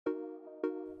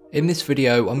In this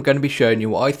video, I'm going to be showing you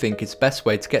what I think is the best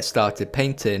way to get started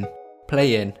painting,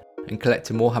 playing and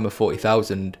collecting Warhammer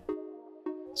 40,000.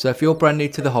 So if you're brand new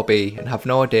to the hobby and have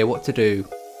no idea what to do,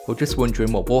 or just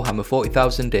wondering what Warhammer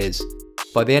 40,000 is,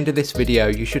 by the end of this video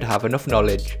you should have enough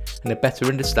knowledge and a better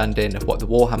understanding of what the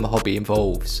Warhammer hobby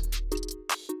involves.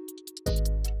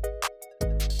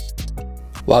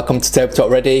 Welcome to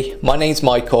TabletopReady, my name's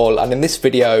Michael and in this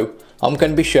video I'm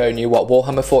going to be showing you what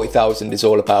Warhammer 40,000 is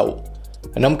all about.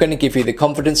 And I'm going to give you the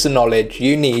confidence and knowledge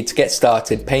you need to get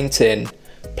started painting,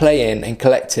 playing and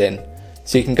collecting,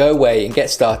 so you can go away and get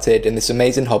started in this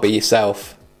amazing hobby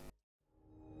yourself.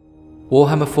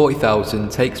 Warhammer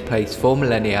 40,000 takes place 4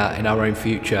 millennia in our own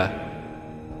future.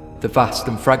 The vast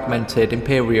and fragmented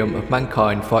Imperium of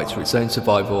mankind fights for its own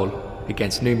survival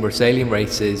against numerous alien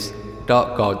races,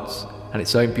 dark gods and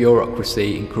its own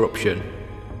bureaucracy and corruption.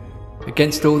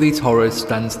 Against all these horrors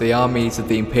stands the armies of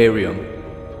the Imperium,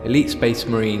 elite space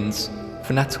marines,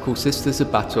 fanatical sisters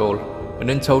of battle, an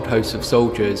untold host of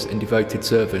soldiers and devoted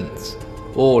servants,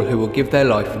 all who will give their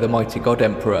life for the mighty God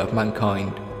Emperor of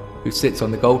mankind, who sits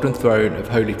on the golden throne of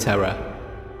holy terror.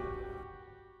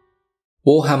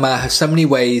 Warhammer has so many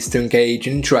ways to engage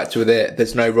and interact with it,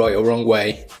 there's no right or wrong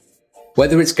way.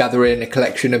 Whether it's gathering a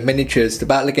collection of miniatures to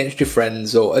battle against your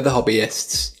friends or other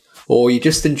hobbyists, or you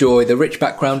just enjoy the rich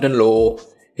background and lore,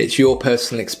 it's your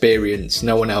personal experience,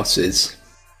 no one else's.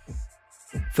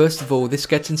 First of all, this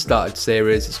Getting Started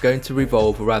series is going to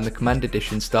revolve around the Command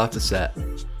Edition starter set,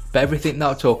 but everything that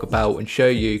I'll talk about and show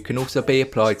you can also be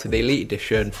applied to the Elite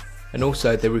Edition and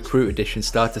also the Recruit Edition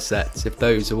starter sets if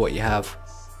those are what you have.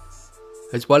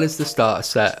 As well as the starter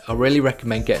set, I really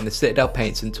recommend getting the Citadel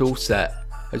paints and tools set,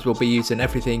 as we'll be using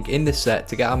everything in this set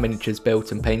to get our miniatures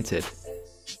built and painted.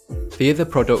 The other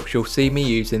products you'll see me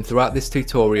using throughout this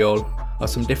tutorial are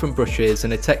some different brushes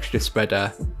and a texture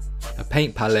spreader, a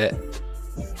paint palette,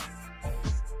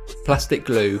 plastic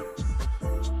glue,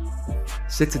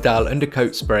 Citadel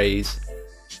undercoat sprays.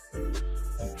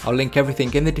 I'll link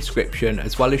everything in the description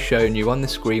as well as showing you on the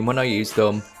screen when I use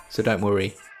them, so don't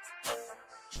worry.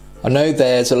 I know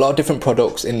there's a lot of different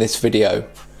products in this video,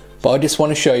 but I just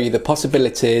want to show you the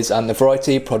possibilities and the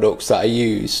variety of products that are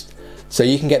used, so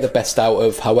you can get the best out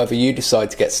of however you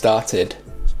decide to get started.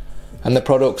 And the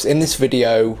products in this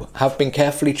video have been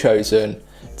carefully chosen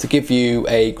to give you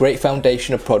a great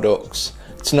foundation of products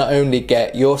to not only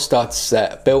get your starter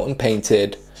set built and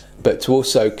painted, but to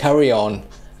also carry on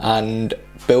and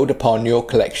build upon your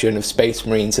collection of Space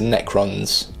Marines and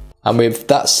Necrons. And with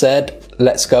that said,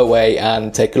 let's go away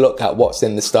and take a look at what's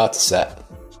in the starter set.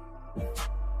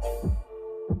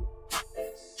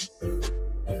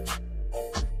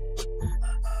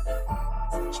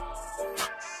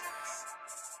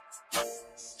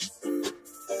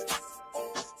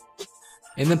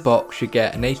 In the box you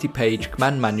get an 80-page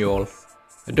command manual,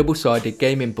 a double-sided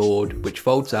gaming board which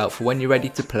folds out for when you're ready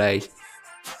to play,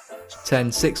 10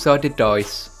 6-sided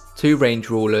dice, 2 range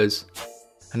rulers,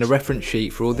 and a reference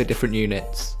sheet for all the different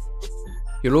units.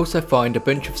 You'll also find a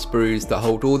bunch of sprues that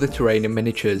hold all the terrain and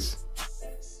miniatures.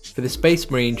 For the Space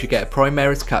Marines you get a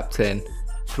Primaris Captain,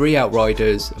 3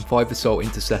 Outriders and 5 Assault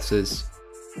Intercessors.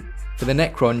 For the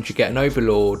Necrons you get an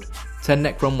Overlord, 10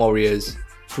 Necron Warriors,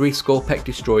 3 Scorpec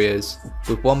Destroyers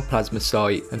with 1 Plasma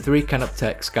Sight and 3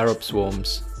 Canoptek Scarab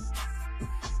Swarms.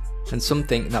 And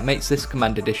something that makes this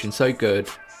Command Edition so good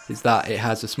is that it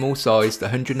has a small sized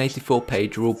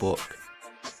 184-page rulebook.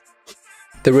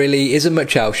 There really isn't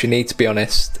much else you need, to be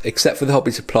honest, except for the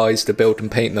hobby supplies to build and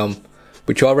paint them,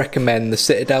 which I recommend the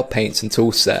Citadel paints and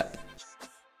tools set.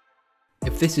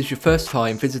 If this is your first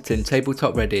time visiting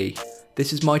TabletopReady,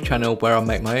 this is my channel where I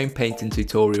make my own painting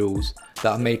tutorials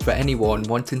that are made for anyone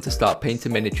wanting to start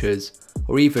painting miniatures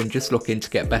or even just looking to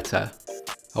get better.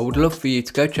 I would love for you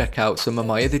to go check out some of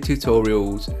my other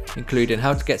tutorials, including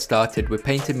how to get started with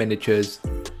painting miniatures,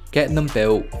 getting them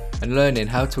built and learning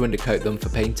how to undercoat them for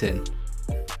painting.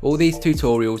 All these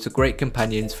tutorials are great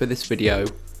companions for this video,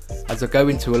 as I go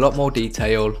into a lot more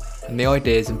detail and the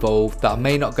ideas involved that I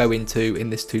may not go into in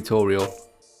this tutorial.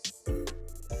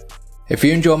 If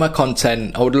you enjoy my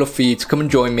content, I would love for you to come and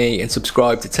join me and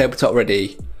subscribe to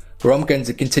TabletopReady, where I'm going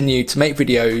to continue to make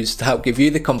videos to help give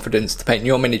you the confidence to paint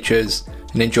your miniatures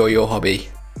and enjoy your hobby.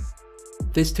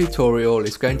 This tutorial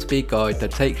is going to be a guide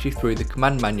that takes you through the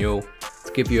command manual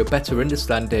to give you a better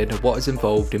understanding of what is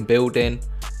involved in building,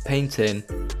 painting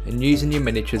and using your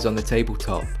miniatures on the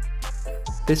tabletop.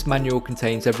 This manual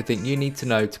contains everything you need to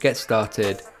know to get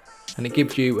started, and it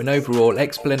gives you an overall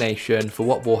explanation for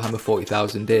what Warhammer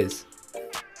 40,000 is.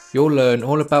 You'll learn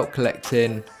all about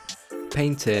collecting,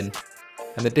 painting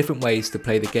and the different ways to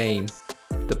play the game,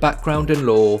 the background and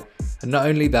lore, And not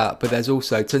only that, but there's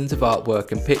also tons of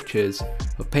artwork and pictures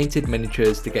of painted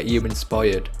miniatures to get you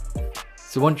inspired.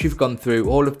 So once you've gone through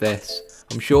all of this,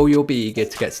 I'm sure you'll be eager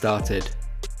to get started.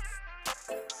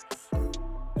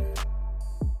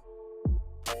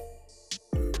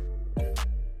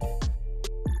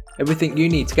 Everything you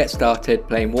need to get started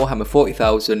playing Warhammer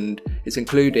 40,000 is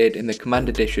included in the Command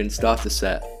Edition starter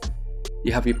set.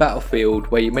 You have your battlefield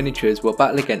where your miniatures will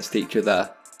battle against each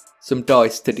other, some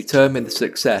dice to determine the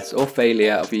success or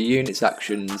failure of your unit's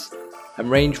actions, and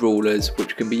range rulers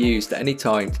which can be used at any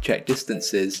time to check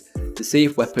distances to see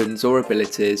if weapons or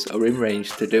abilities are in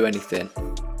range to do anything.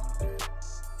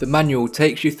 The manual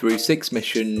takes you through 6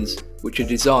 missions which are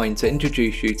designed to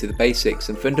introduce you to the basics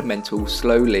and fundamentals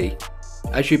slowly.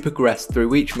 As you progress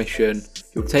through each mission,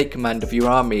 you'll take command of your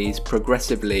armies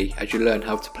progressively as you learn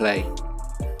how to play.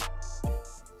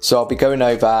 So I'll be going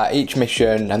over each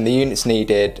mission and the units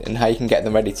needed and how you can get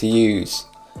them ready to use.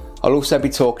 I'll also be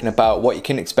talking about what you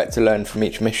can expect to learn from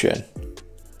each mission.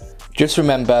 Just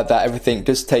remember that everything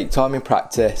does take time and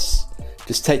practice.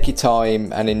 Just take your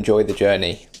time and enjoy the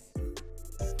journey.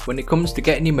 When it comes to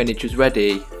getting your miniatures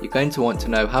ready, you're going to want to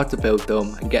know how to build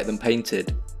them and get them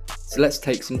painted. So let's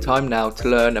take some time now to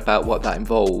learn about what that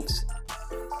involves.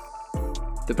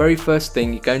 The very first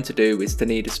thing you're going to do is to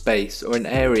need a space or an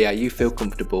area you feel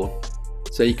comfortable,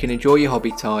 so you can enjoy your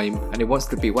hobby time, and it wants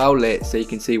to be well lit so you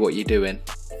can see what you're doing.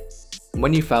 And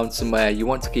when you've found somewhere, you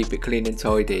want to keep it clean and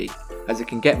tidy, as it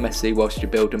can get messy whilst you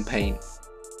build and paint.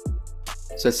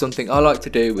 So something I like to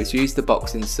do is use the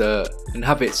box insert and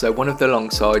have it so one of the long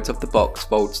sides of the box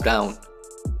folds down.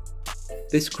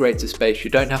 This creates a space you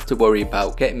don't have to worry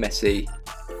about getting messy,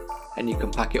 and you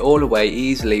can pack it all away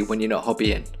easily when you're not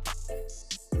hobbying.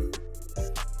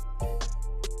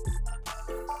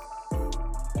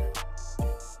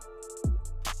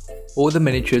 All the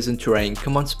miniatures and terrain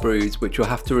come on sprues which you'll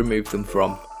have to remove them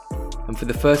from. And for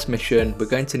the first mission we're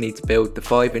going to need to build the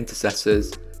 5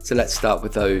 intercessors, so let's start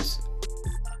with those.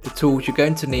 The tools you're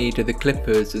going to need are the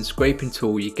clippers and scraping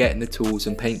tool you get in the tools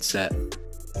and paint set.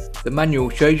 The manual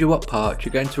shows you what parts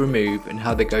you're going to remove and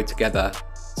how they go together,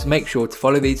 so make sure to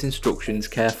follow these instructions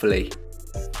carefully.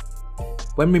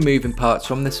 When removing parts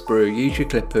from the sprue, use your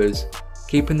clippers,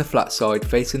 keeping the flat side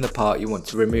facing the part you want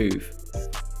to remove.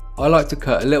 I like to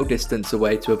cut a little distance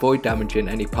away to avoid damaging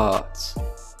any parts.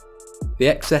 The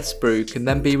excess sprue can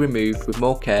then be removed with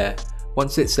more care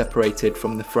once it's separated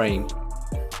from the frame.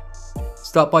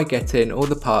 Start by getting all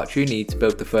the parts you need to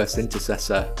build the first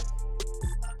intercessor.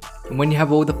 And when you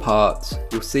have all the parts,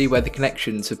 you'll see where the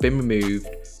connections have been removed,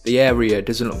 the area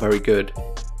doesn't look very good,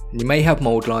 and you may have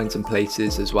mould lines in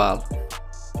places as well.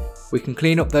 We can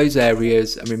clean up those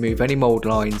areas and remove any mould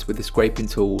lines with the scraping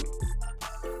tool.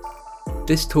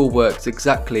 This tool works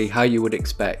exactly how you would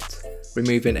expect,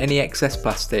 removing any excess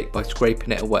plastic by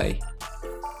scraping it away.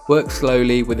 Work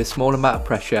slowly with a small amount of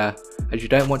pressure, as you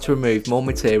don't want to remove more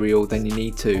material than you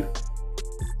need to.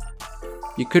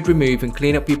 You could remove and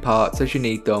clean up your parts as you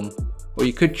need them, or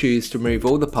you could choose to remove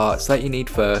all the parts that you need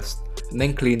first and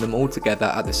then clean them all together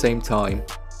at the same time.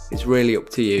 It's really up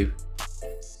to you.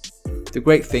 The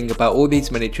great thing about all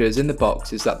these miniatures in the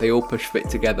box is that they all push fit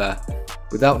together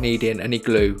without needing any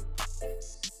glue,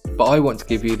 but I want to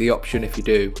give you the option if you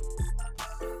do.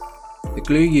 The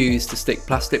glue used to stick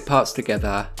plastic parts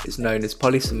together is known as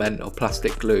polycement or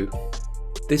plastic glue.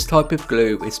 This type of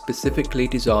glue is specifically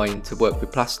designed to work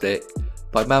with plastic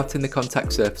by melting the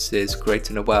contact surfaces,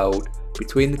 creating a weld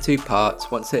between the two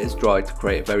parts once it is dried to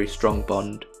create a very strong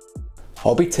bond.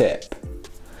 Hobby tip: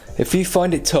 if you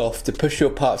find it tough to push your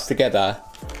parts together,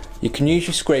 you can use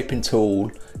your scraping tool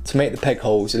to make the peg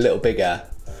holes a little bigger,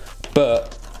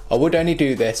 but I would only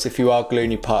do this if you are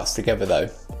gluing your parts together though.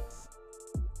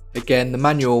 Again, the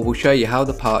manual will show you how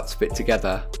the parts fit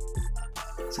together,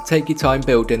 so take your time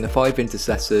building the 5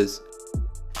 intercessors,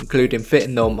 including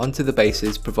fitting them onto the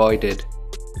bases provided.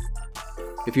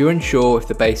 If you're unsure if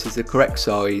the base is the correct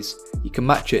size, you can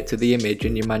match it to the image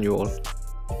in your manual.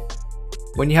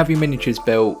 When you have your miniatures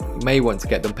built, you may want to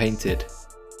get them painted.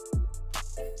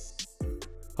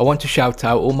 I want to shout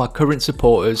out all my current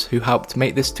supporters who helped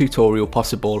make this tutorial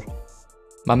possible.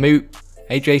 Mammut,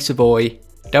 AJ Savoy,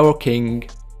 Daryl King,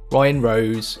 Ryan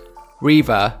Rose,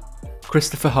 Reva,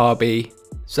 Christopher Harby,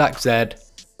 Zach Zed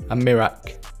and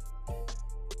Mirak.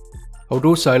 I would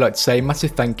also like to say a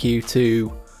massive thank you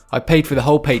to, I paid for the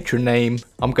whole patron name,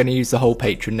 I'm going to use the whole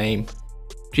patron name,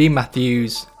 G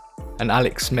Matthews and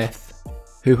Alex Smith,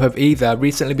 who have either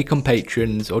recently become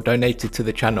patrons or donated to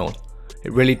the channel.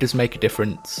 It really does make a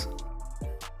difference.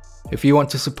 If you want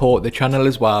to support the channel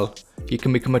as well, you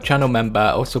can become a channel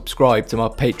member or subscribe to my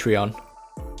Patreon.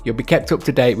 You'll be kept up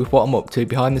to date with what I'm up to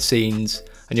behind the scenes,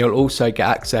 and you'll also get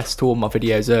access to all my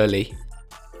videos early.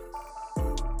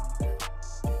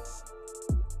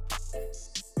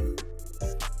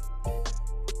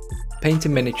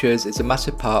 Painting miniatures is a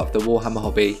massive part of the Warhammer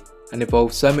hobby and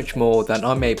involves so much more than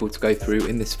I'm able to go through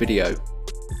in this video.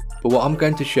 But what I'm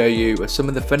going to show you are some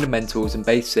of the fundamentals and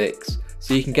basics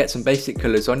so you can get some basic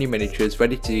colours on your miniatures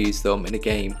ready to use them in a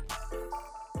game.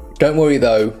 Don't worry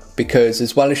though, because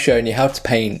as well as showing you how to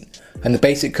paint and the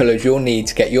basic colours you'll need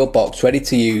to get your box ready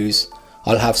to use,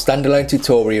 I'll have standalone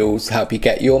tutorials to help you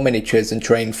get your miniatures and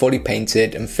terrain fully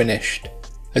painted and finished.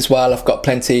 As well, I've got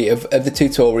plenty of other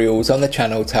tutorials on the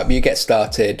channel to help you get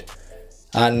started,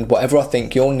 and whatever I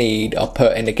think you'll need I'll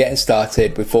put in a getting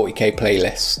started with 40k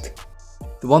playlist.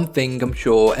 The one thing I'm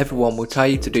sure everyone will tell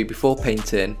you to do before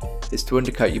painting is to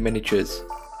undercoat your miniatures.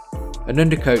 An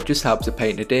undercoat just helps the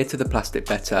paint adhere to the plastic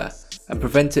better and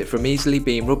prevent it from easily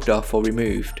being rubbed off or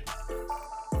removed.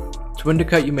 To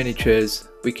undercoat your miniatures,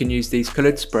 we can use these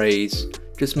coloured sprays.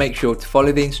 Just make sure to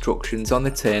follow the instructions on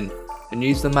the tin and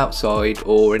use them outside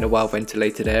or in a well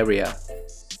ventilated area.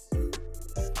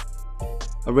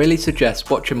 I really suggest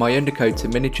watching my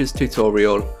undercoating miniatures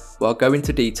tutorial where I'll go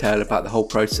into detail about the whole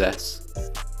process.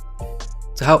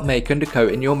 To help make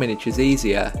undercoating your miniatures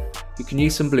easier, you can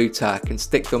use some blue tack and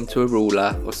stick them to a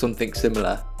ruler or something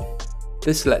similar.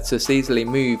 This lets us easily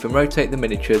move and rotate the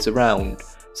miniatures around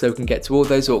so we can get to all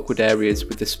those awkward areas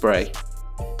with the spray.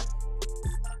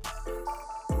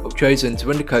 I've chosen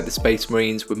to undercoat the Space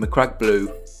Marines with Macragge Blue,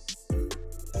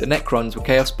 the Necrons with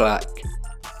Chaos Black,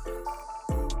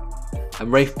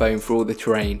 and Wraithbone for all the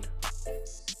terrain.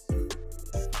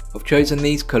 I've chosen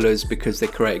these colours because they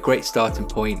create a great starting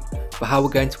point for how we're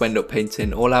going to end up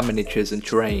painting all our miniatures and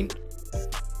terrain.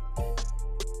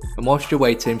 And whilst you're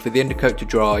waiting for the undercoat to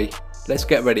dry, let's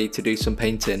get ready to do some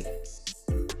painting.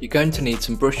 You're going to need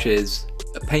some brushes,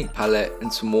 a paint palette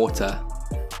and some water.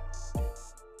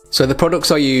 So the products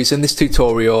I use in this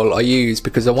tutorial I use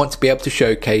because I want to be able to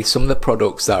showcase some of the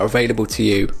products that are available to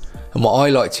you and what I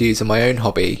like to use in my own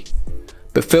hobby.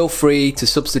 But feel free to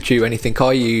substitute anything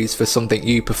I use for something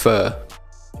you prefer.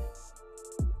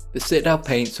 The Citadel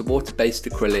paints are water-based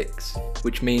acrylics,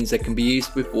 which means they can be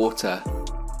used with water.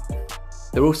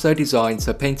 They're also designed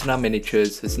so painting our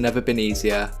miniatures has never been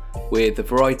easier, with a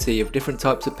variety of different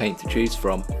types of paint to choose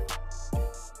from.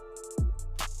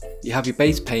 You have your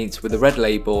base paints with a red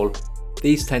label.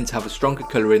 These tend to have a stronger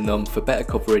colour in them for better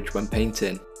coverage when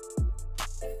painting.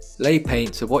 Layer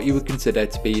paints are what you would consider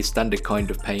to be your standard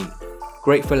kind of paint,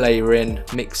 great for layering,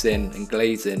 mixing and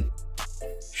glazing.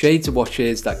 Shades are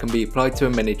washes that can be applied to a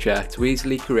miniature to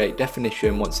easily create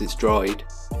definition once it's dried.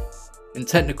 And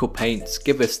technical paints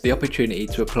give us the opportunity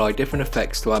to apply different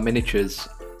effects to our miniatures.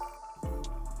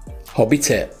 Hobby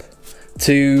tip: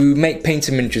 to make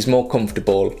painting miniatures more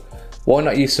comfortable, why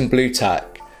not use some blue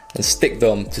tack and stick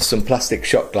them to some plastic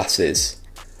shot glasses.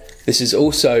 This is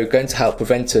also going to help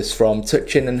prevent us from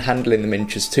touching and handling the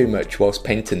miniatures too much whilst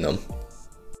painting them.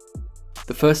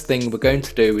 The first thing we're going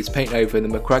to do is paint over the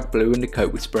Macragge Blue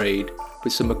undercoat we sprayed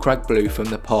with some Macragge Blue from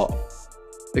the pot.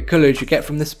 The colours you get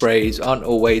from the sprays aren't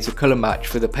always a colour match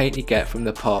for the paint you get from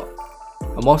the pot,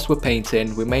 and whilst we're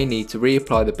painting we may need to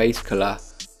reapply the base colour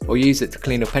or use it to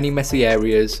clean up any messy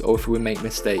areas or if we make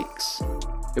mistakes.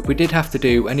 If we did have to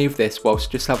do any of this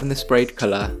whilst just having the sprayed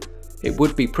colour, it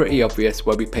would be pretty obvious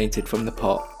where we painted from the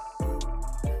pot.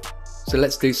 So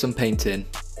let's do some painting.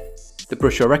 The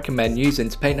brush I recommend using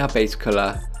to paint our base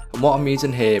colour, and what I'm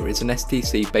using here is an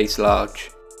STC base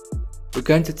large. We're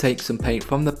going to take some paint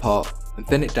from the pot and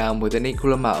thin it down with an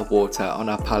equal amount of water on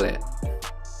our palette.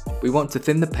 We want to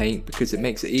thin the paint because it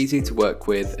makes it easy to work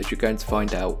with, as you're going to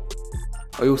find out.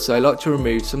 I also like to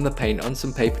remove some of the paint on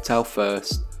some paper towel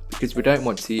first because we don't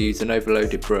want to use an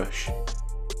overloaded brush.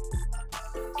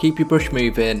 Keep your brush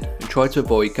moving and try to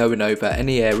avoid going over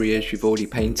any areas you've already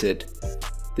painted.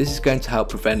 This is going to help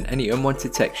prevent any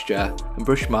unwanted texture and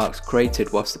brush marks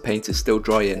created whilst the paint is still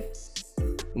drying.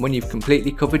 And when you've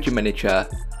completely covered your miniature,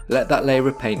 let that layer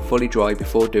of paint fully dry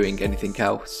before doing anything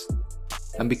else.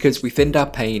 And because we thinned our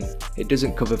paint, it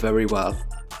doesn't cover very well.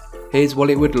 Here's what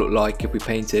it would look like if we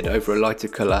painted over a lighter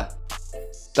colour.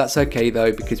 That's okay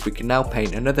though, because we can now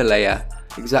paint another layer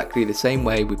exactly the same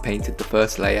way we painted the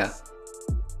first layer.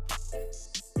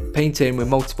 Painting with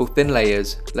multiple thin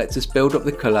layers lets us build up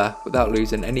the colour without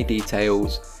losing any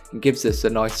details and gives us a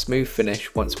nice smooth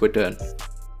finish once we're done.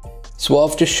 So what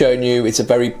I've just shown you is a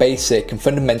very basic and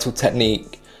fundamental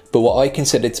technique, but what I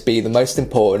consider to be the most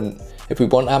important if we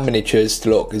want our miniatures to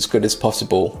look as good as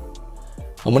possible.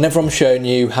 And whenever I'm showing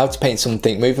you how to paint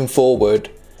something moving forward,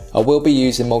 I will be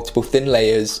using multiple thin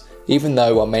layers even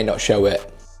though I may not show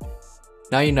it.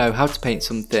 Now you know how to paint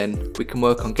something, we can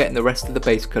work on getting the rest of the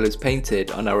base colours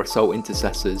painted on our assault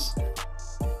intercessors.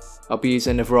 I'll be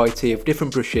using a variety of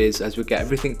different brushes as we get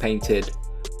everything painted,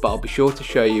 but I'll be sure to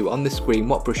show you on the screen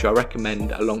what brush I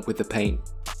recommend along with the paint.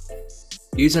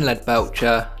 Using Lead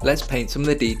Belcher, let's paint some of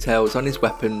the details on his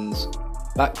weapons,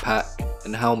 backpack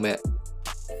and helmet.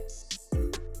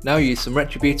 Now use some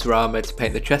Retributor armour to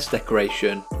paint the chest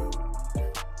decoration,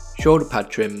 shoulder pad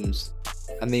trims,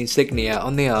 and the insignia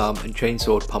on the arm and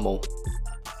chainsword pommel.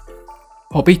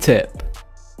 Hobby tip: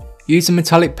 using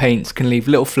metallic paints can leave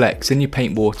little flecks in your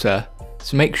paint water,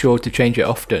 so make sure to change it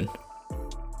often.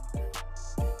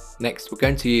 Next we're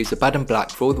going to use a bad and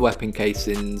black for all the weapon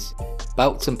casings,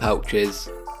 belts and pouches,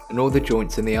 and all the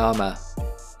joints in the armour.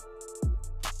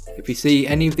 If you see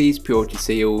any of these purity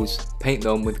seals, paint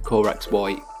them with Corax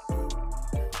white.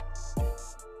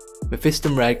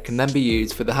 Mephiston red can then be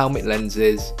used for the helmet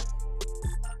lenses,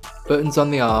 buttons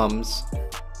on the arms,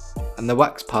 and the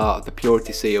wax part of the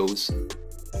purity seals.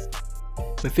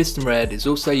 Mephiston red is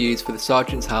also used for the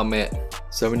sergeant's helmet,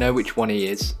 so we know which one he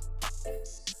is.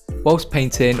 Whilst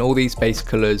painting all these base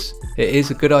colours, it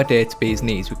is a good idea to be as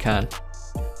neat as we can.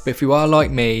 But if you are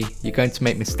like me, you're going to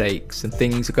make mistakes and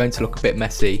things are going to look a bit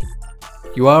messy.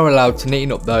 You are allowed to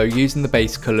neaten up though using the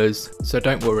base colours, so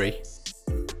don't worry.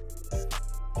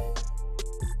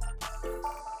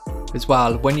 As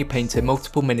well, when you're painting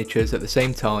multiple miniatures at the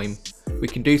same time, we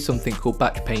can do something called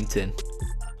batch painting.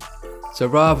 So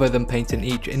rather than painting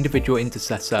each individual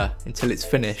intercessor until it's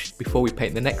finished before we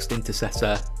paint the next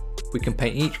intercessor, we can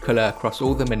paint each colour across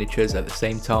all the miniatures at the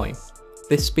same time.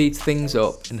 This speeds things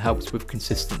up and helps with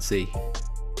consistency.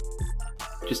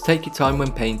 Just take your time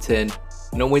when painting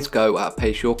and always go at a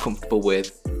pace you're comfortable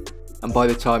with, and by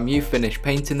the time you finish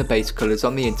painting the base colours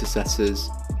on the intercessors,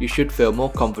 you should feel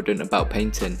more confident about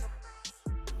painting.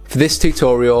 For this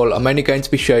tutorial, I'm only going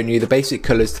to be showing you the basic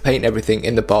colours to paint everything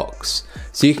in the box,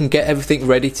 so you can get everything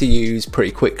ready to use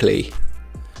pretty quickly.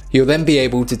 You'll then be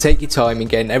able to take your time in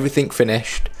getting everything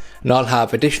finished, and I'll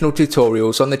have additional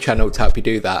tutorials on the channel to help you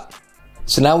do that.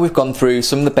 So now we've gone through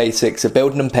some of the basics of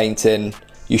building and painting,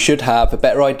 you should have a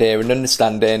better idea and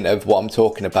understanding of what I'm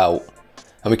talking about,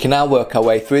 and we can now work our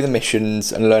way through the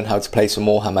missions and learn how to play some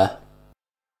Warhammer.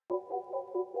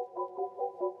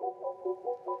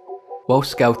 While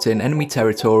scouting enemy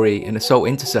territory, an assault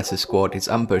intercessor squad is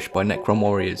ambushed by Necron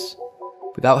warriors.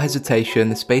 Without hesitation,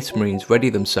 the Space Marines ready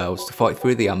themselves to fight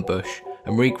through the ambush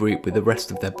and regroup with the rest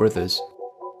of their brothers.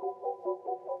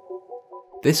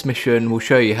 This mission will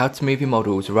show you how to move your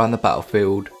models around the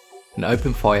battlefield and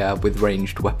open fire with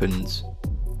ranged weapons.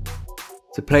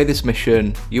 To play this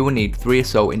mission, you will need 3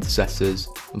 assault intercessors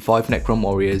and 5 Necron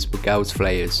warriors with Gauss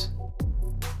flayers.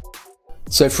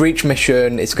 So for each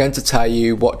mission, it's going to tell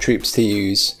you what troops to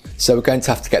use, so we're going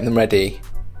to have to get them ready.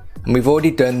 And we've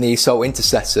already done the assault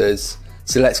intercessors,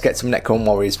 so let's get some Necron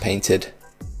warriors painted.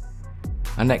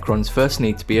 Our Necrons first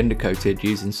need to be undercoated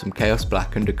using some Chaos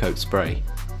Black undercoat spray.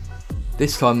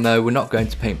 This time though, we're not going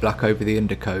to paint black over the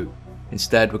undercoat,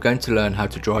 instead we're going to learn how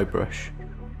to dry brush.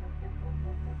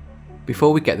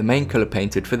 Before we get the main colour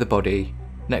painted for the body,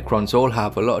 Necrons all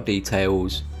have a lot of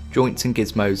details, joints and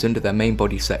gizmos under their main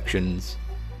body sections,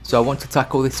 so I want to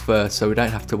tackle this first so we don't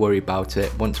have to worry about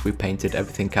it once we've painted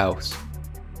everything else.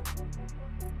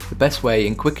 The best way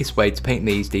and quickest way to paint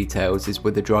these details is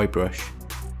with a dry brush,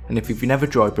 and if you've never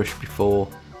dry brushed before,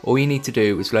 all you need to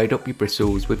do is load up your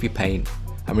bristles with your paint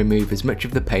and remove as much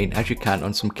of the paint as you can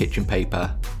on some kitchen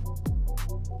paper.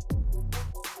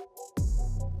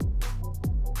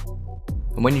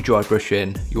 And when you're dry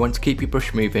brushing, you want to keep your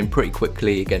brush moving pretty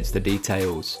quickly against the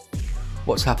details.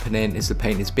 What's happening is the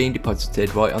paint is being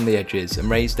deposited right on the edges and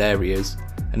raised areas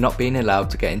and not being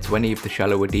allowed to get into any of the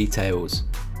shallower details.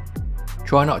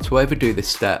 Try not to overdo this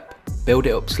step, build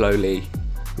it up slowly.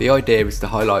 The idea is to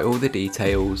highlight all the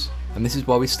details, and this is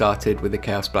why we started with the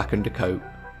Chaos Black undercoat.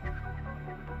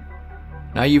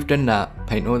 Now you've done that,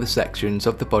 paint all the sections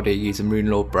of the body using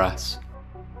Runelord brass.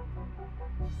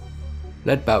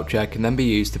 Lead Belcher can then be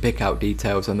used to pick out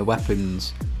details on the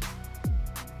weapons.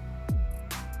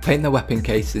 Paint the weapon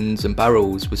casings and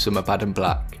barrels with some Abaddon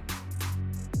Black.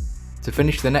 To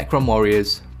finish the Necron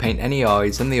warriors, paint any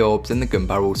eyes and the orbs and the gun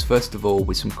barrels first of all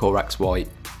with some Corax white.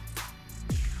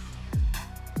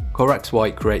 Corax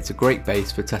white creates a great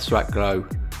base for Tesseract glow,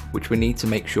 which we need to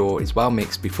make sure is well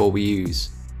mixed before we use,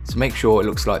 so make sure it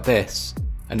looks like this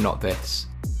and not this.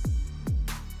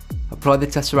 Apply the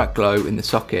Tesseract glow in the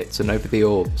sockets and over the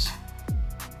orbs.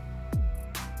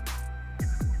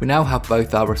 We now have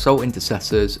both our assault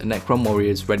intercessors and Necron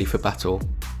warriors ready for battle.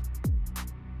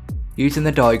 Using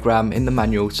the diagram in the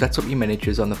manual, set up your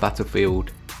miniatures on the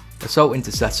battlefield. Assault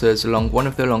Intercessors along one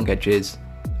of the long edges,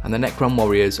 and the Necron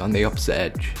Warriors on the opposite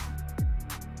edge.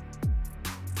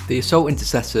 The Assault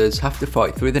Intercessors have to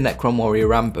fight through the Necron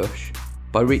Warrior ambush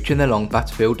by reaching the long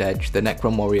battlefield edge the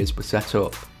Necron Warriors were set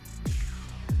up.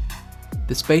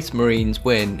 The Space Marines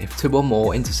win if 2 or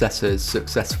more Intercessors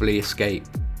successfully escape.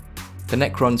 The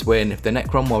Necrons win if the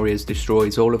Necron Warriors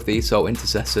destroys all of the Assault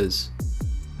Intercessors,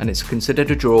 and it's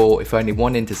considered a draw if only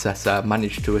one Intercessor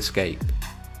managed to escape.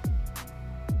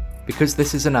 Because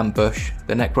this is an ambush,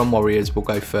 the Necron Warriors will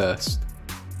go first.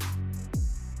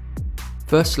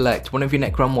 First select one of your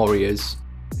Necron Warriors,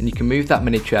 and you can move that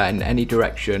miniature in any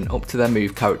direction up to their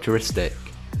move characteristic,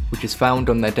 which is found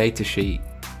on their datasheet.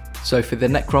 So for the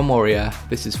Necron Warrior,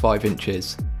 this is 5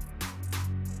 inches.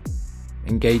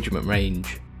 Engagement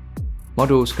range.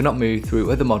 Models cannot move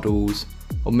through other models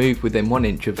or move within 1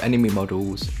 inch of enemy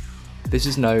models. This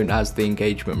is known as the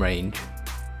engagement range.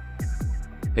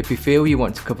 If you feel you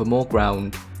want to cover more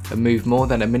ground and move more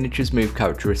than a miniature's move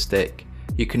characteristic,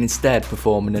 you can instead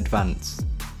perform an advance,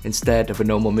 instead of a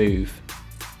normal move.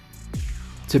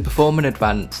 To perform an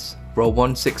advance, roll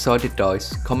 1 6-sided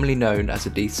dice, commonly known as a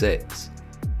d6,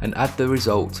 and add the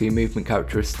result to your movement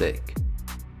characteristic.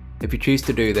 If you choose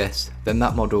to do this, then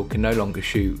that model can no longer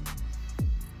shoot.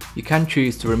 You can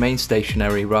choose to remain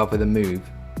stationary rather than move.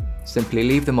 Simply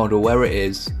leave the model where it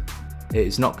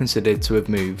is not considered to have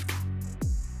moved.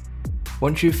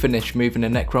 Once you've finished moving a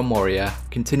Necron Warrior,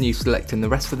 continue selecting the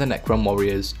rest of the Necron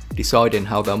Warriors, deciding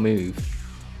how they'll move.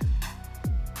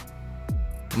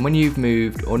 And when you've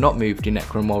moved or not moved your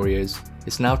Necron Warriors,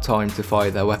 it's now time to fire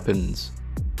their weapons.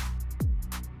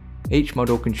 Each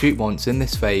model can shoot once in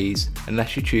this phase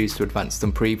unless you choose to advance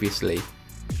them previously.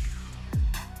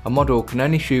 A model can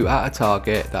only shoot at a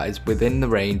target that is within the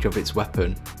range of its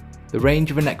weapon. The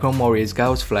range of a Necron Warrior's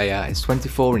Gauss Flayer is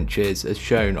 24 inches as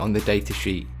shown on the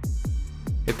datasheet.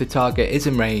 If the target is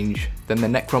in range, then the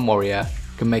Necron Warrior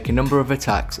can make a number of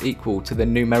attacks equal to the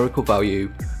numerical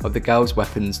value of the Gauss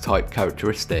weapon's type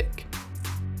characteristic.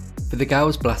 For the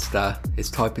Gauss Blaster, its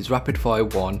type is Rapid Fire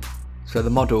 1, so the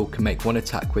model can make 1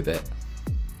 attack with it.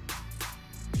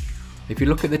 If you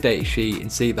look at the datasheet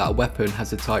and see that a weapon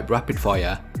has a type Rapid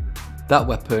Fire, that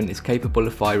weapon is capable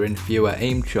of firing fewer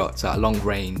aimed shots at a long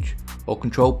range, or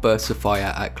controlled bursts of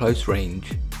fire at close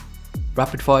range.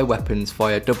 Rapid fire weapons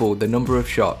fire double the number of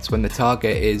shots when the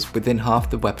target is within half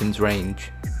the weapon's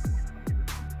range.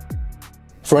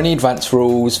 For any advanced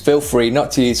rules, feel free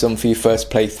not to use them for your first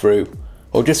playthrough,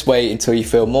 or just wait until you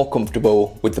feel more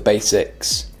comfortable with the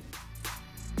basics.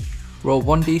 Roll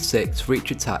 1d6 for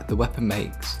each attack the weapon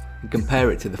makes, and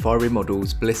compare it to the firing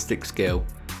model's ballistic skill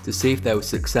to see if they were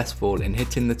successful in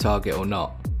hitting the target or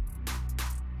not.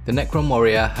 The Necron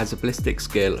Warrior has a ballistic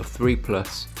skill of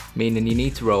 3+, meaning you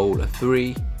need to roll a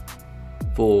 3,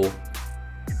 4,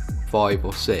 5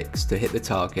 or 6 to hit the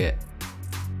target.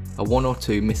 A 1 or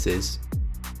 2 misses.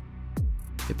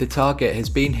 If the target has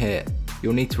been hit,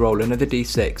 you'll need to roll another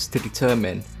d6 to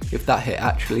determine if that hit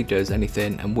actually does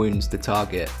anything and wounds the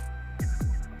target.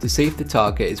 To see if the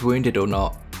target is wounded or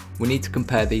not, we need to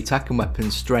compare the attacking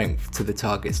weapon's strength to the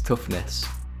target's toughness.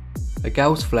 A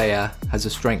Gauss Flayer has a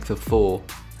strength of 4,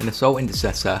 and Assault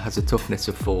Intercessor has a toughness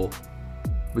of 4.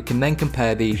 We can then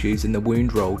compare these using the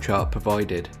wound roll chart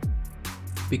provided.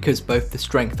 Because both the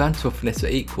strength and toughness are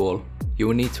equal, you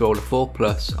will need to roll a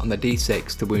 4+ on the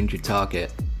d6 to wound your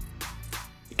target.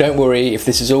 Don't worry if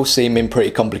this is all seeming pretty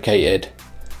complicated.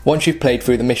 Once you've played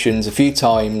through the missions a few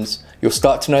times, you'll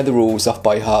start to know the rules off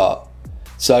by heart.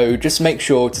 So just make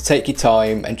sure to take your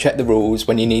time and check the rules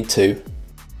when you need to.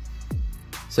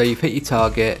 So you've hit your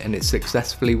target and it's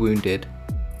successfully wounded.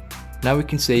 Now we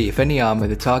can see if any armour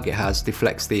the target has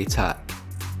deflects the attack.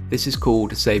 This is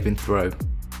called a saving throw.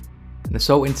 An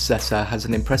Assault Intercessor has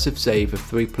an impressive save of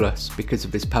 3+ because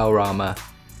of his power armour.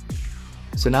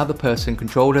 So now the person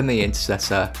controlling the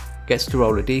Intercessor gets to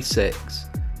roll a d6,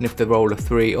 and if they roll a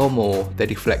 3 or more, they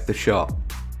deflect the shot.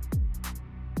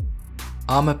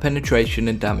 Armour penetration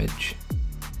and damage.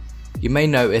 You may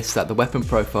notice that the weapon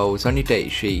profiles on your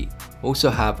datasheet also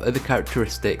have other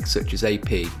characteristics such as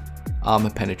AP, armour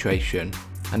penetration,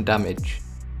 and damage.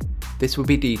 This will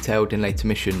be detailed in later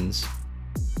missions.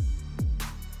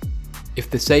 If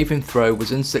the saving throw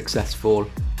was unsuccessful,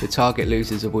 the target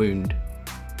loses a wound.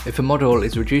 If a model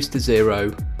is reduced to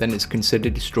 0, then it's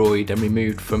considered destroyed and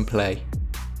removed from play.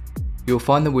 You will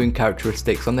find the wound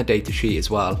characteristics on the datasheet as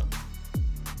well.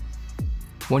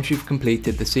 Once you've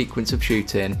completed the sequence of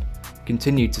shooting,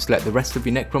 continue to select the rest of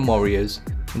your Necron Warriors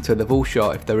until they've all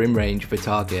shot if they're in range of a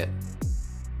target.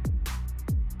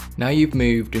 Now you've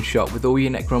moved and shot with all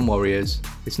your Necron Warriors,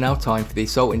 it's now time for the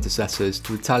Assault Intercessors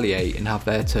to retaliate and have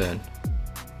their turn.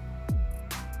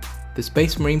 The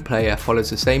Space Marine player follows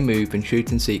the same move and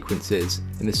shooting sequences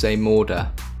in the same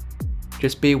order.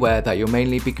 Just be aware that you'll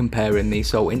mainly be comparing the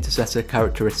Assault Intercessor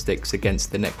characteristics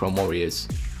against the Necron Warriors.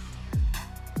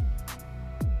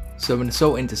 So an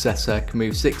Assault Intercessor can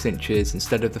move 6 inches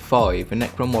instead of the 5 a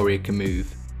Necron Warrior can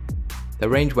move. Their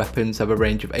ranged weapons have a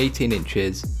range of 18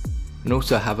 inches and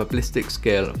also have a ballistic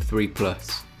skill of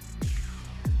 3+.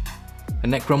 A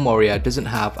Necron Warrior doesn't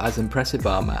have as impressive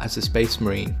armour as a Space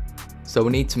Marine, so will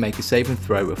need to make a saving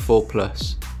throw of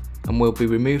 4+, and will be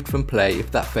removed from play if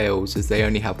that fails as they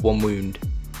only have 1 wound.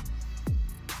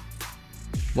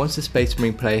 Once the Space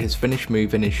Marine player has finished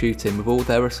moving and shooting with all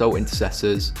their Assault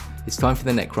Intercessors, it's time for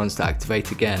the Necrons to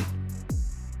activate again.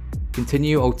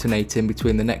 Continue alternating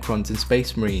between the Necrons and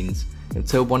Space Marines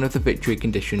until one of the victory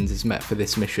conditions is met for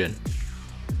this mission.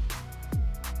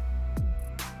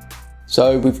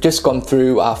 So we've just gone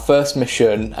through our first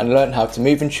mission and learned how to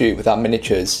move and shoot with our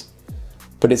miniatures.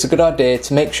 But it's a good idea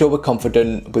to make sure we're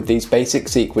confident with these basic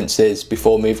sequences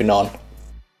before moving on.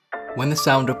 When the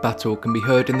sound of battle can be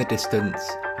heard in the distance,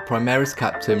 the Primaris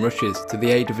captain rushes to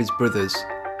the aid of his brothers.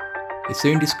 He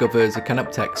soon discovers a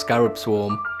Canoptek Scarab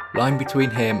swarm lying between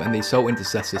him and the Assault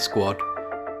Intercessor squad.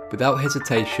 Without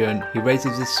hesitation, he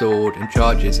raises his sword and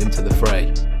charges into the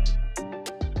fray.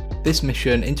 This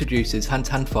mission introduces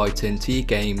hand-to-hand fighting to your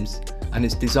games and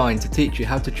is designed to teach you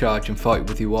how to charge and fight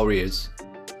with your warriors.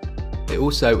 It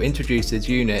also introduces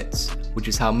units, which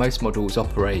is how most models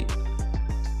operate.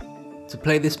 To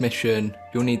play this mission,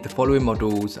 you'll need the following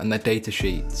models and their data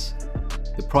sheets: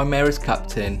 the Primaris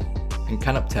Captain and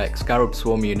Canoptek Scarab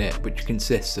Swarm unit, which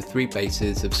consists of 3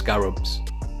 bases of Scarabs.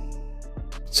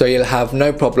 So you'll have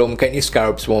no problem getting your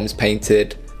Scarab Swarms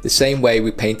painted the same way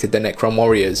we painted the Necron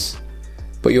Warriors,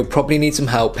 but you'll probably need some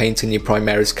help painting your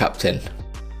Primaris Captain.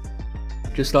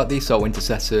 Just like the Assault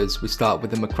Intercessors, we start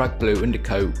with a Macragge Blue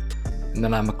undercoat, and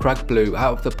then our Macragge Blue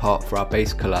out of the pot for our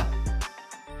base colour.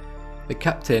 The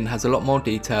Captain has a lot more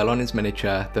detail on his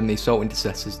miniature than the Assault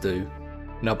Intercessors do,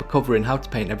 and I'll be covering how to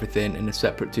paint everything in a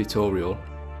separate tutorial.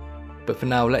 But for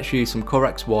now, let's use some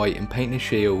Corax White and paint his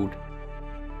shield,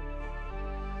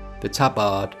 the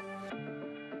tabard,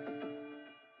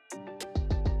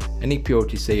 any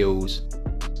purity seals,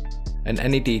 and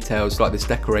any details like this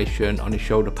decoration on his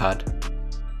shoulder pad.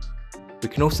 We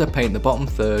can also paint the bottom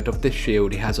third of this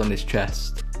shield he has on his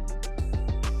chest.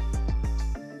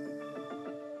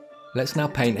 Let's now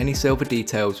paint any silver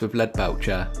details with lead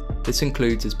belcher. This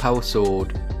includes his power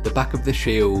sword, the back of the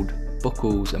shield,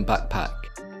 buckles and backpack.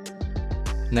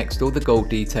 Next, all the gold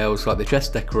details like the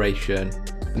chest decoration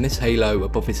and this halo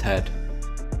above his head.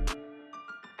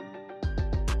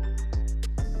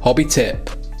 Hobby tip: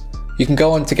 you can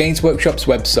go on to Games Workshop's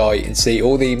website and see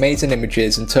all the amazing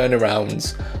images and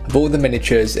turnarounds of all the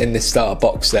miniatures in this starter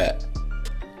box set.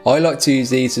 I like to use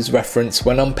these as reference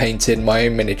when I'm painting my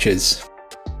own miniatures.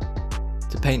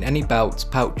 To paint any belts,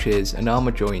 pouches and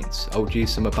armour joints, I would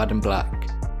use some Abaddon Black.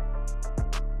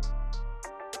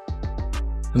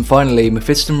 And finally,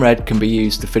 Mephiston Red can be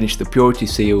used to finish the purity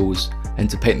seals and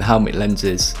to paint the helmet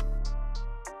lenses.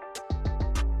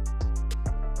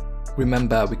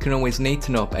 Remember, we can always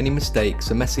neaten up any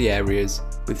mistakes or messy areas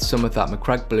with some of that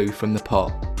Macragge Blue from the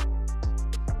pot.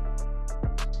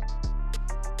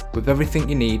 With everything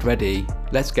you need ready,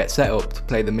 let's get set up to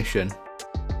play the mission.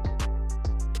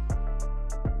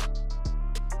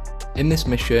 In this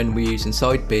mission, we're using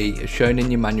side B as shown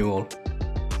in your manual.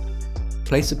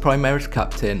 Place the Primaris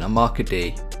Captain on marker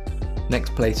D,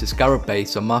 next place a Scarab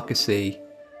base on marker C,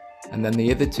 and then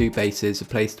the other 2 bases are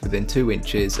placed within 2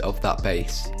 inches of that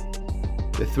base.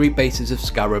 The 3 bases of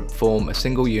Scarab form a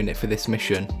single unit for this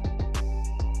mission.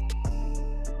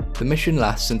 The mission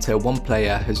lasts until one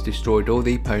player has destroyed all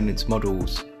the opponent's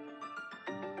models.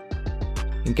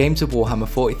 In games of Warhammer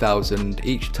 40,000,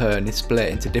 each turn is split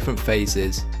into different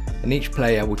phases, and each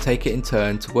player will take it in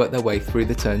turn to work their way through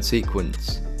the turn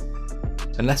sequence.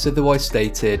 Unless otherwise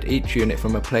stated, each unit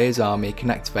from a player's army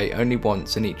can activate only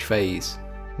once in each phase.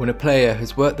 When a player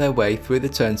has worked their way through the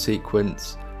turn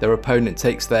sequence, their opponent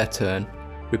takes their turn,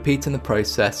 repeating the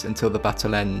process until the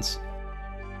battle ends.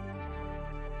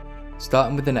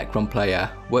 Starting with the Necron player,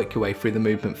 work your way through the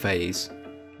movement phase.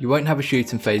 You won't have a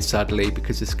shooting phase sadly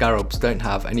because the Scarabs don't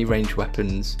have any ranged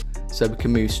weapons, so we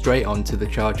can move straight on to the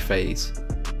charge phase.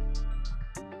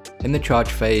 In the charge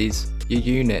phase, your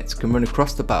units can run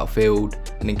across the battlefield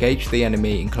and engage the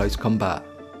enemy in close combat.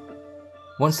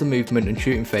 Once the movement and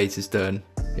shooting phase is done,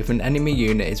 if an enemy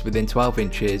unit is within 12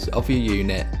 inches of your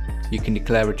unit, you can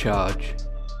declare a charge.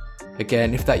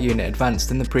 Again, if that unit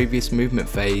advanced in the previous movement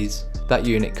phase, that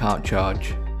unit can't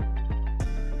charge.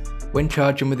 When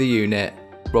charging with a unit,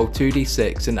 roll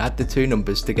 2d6 and add the two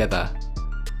numbers together.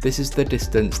 This is the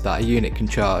distance that a unit can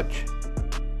charge.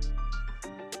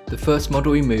 The first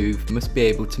model we move must be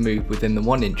able to move within the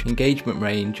 1 inch engagement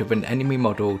range of an enemy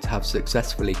model to have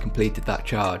successfully completed that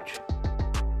charge.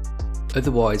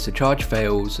 Otherwise the charge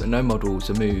fails and no models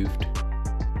are moved.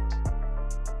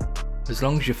 As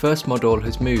long as your first model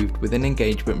has moved within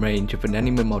engagement range of an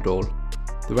enemy model,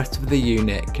 the rest of the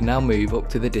unit can now move up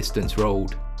to the distance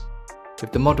rolled.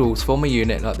 If the models form a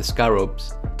unit like the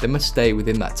scarabs, they must stay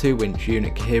within that 2 inch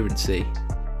unit coherency.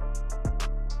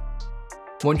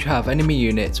 Once you have enemy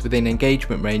units within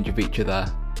engagement range of each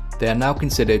other, they are now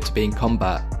considered to be in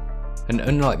combat, and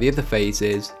unlike the other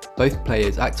phases, both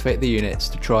players activate the units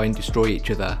to try and destroy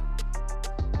each other.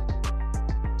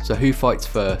 So who fights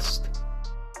first?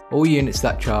 All units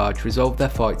that charge resolve their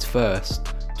fights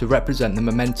first to represent the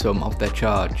momentum of their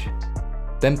charge.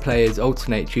 Then players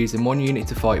alternate choosing one unit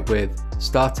to fight with,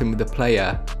 starting with the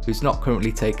player who's not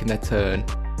currently taken their turn,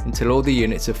 until all the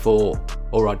units are fought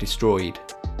or are destroyed.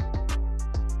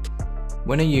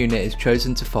 When a unit is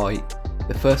chosen to fight,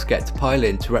 they first get to pile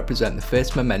in to represent the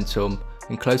fierce momentum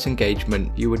and close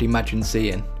engagement you would imagine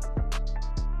seeing.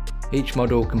 Each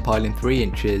model can pile in 3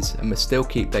 inches and must still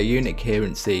keep their unit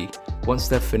coherency once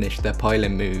they've finished their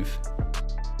piling move.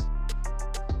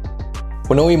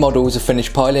 When all your models are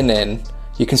finished piling in,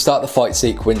 you can start the fight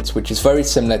sequence, which is very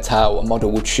similar to how a model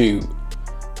would shoot.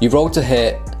 You roll to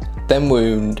hit, then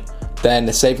wound, then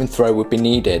a saving throw would be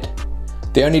needed.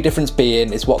 The only difference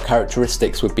being is what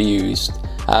characteristics would be used,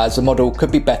 as a model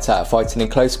could be better at fighting in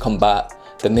close combat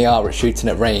than they are at shooting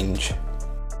at range.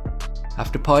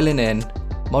 After piling in,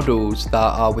 models that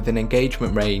are within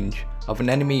engagement range of an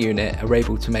enemy unit are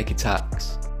able to make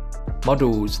attacks.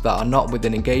 Models that are not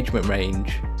within engagement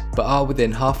range, but are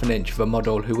within half an inch of a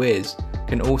model who is,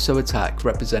 can also attack,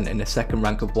 representing a second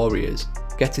rank of warriors,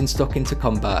 getting stuck into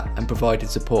combat and providing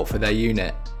support for their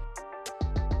unit.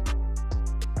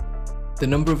 The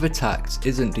number of attacks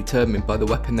isn't determined by the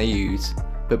weapon they use,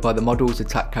 but by the model's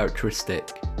attack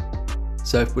characteristic.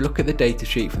 So if we look at the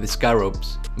datasheet for the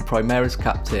Scarabs and Primaris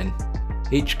Captain,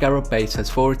 each Scarab base has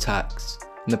 4 attacks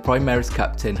and the Primaris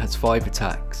Captain has 5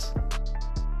 attacks.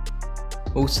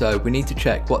 Also, we need to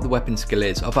check what the weapon skill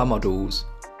is of our models,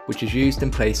 which is used in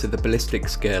place of the ballistic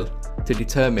skill to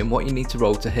determine what you need to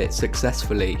roll to hit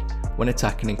successfully when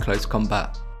attacking in close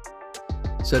combat.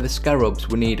 So the Scarabs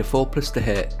will need a 4+ to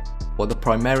hit, while the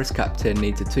Primaris Captain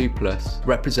needs a 2+,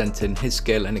 representing his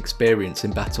skill and experience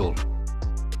in battle.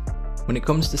 When it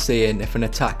comes to seeing if an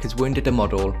attack has wounded a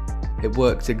model, it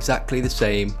works exactly the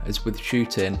same as with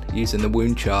shooting using the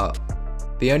wound chart,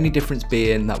 the only difference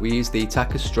being that we use the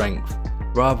attacker's strength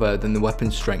rather than the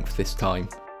weapon's strength this time.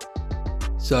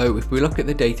 So if we look at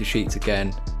the datasheets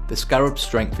again, the Scarab's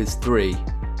strength is 3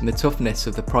 and the toughness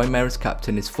of the Primaris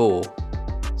Captain is 4.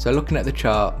 So looking at the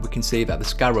chart, we can see that the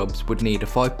Scarabs would need a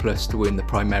 5+ to wound the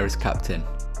Primaris Captain.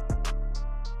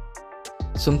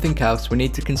 Something else we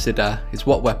need to consider is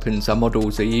what weapons our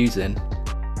models are using.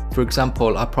 For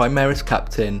example, our Primaris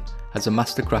Captain has a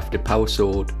mastercrafted power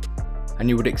sword, and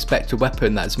you would expect a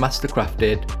weapon that is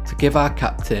mastercrafted to give our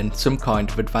captain some kind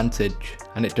of advantage,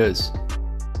 and it does.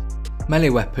 Melee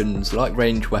weapons, like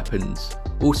ranged weapons,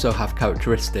 also have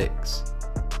characteristics.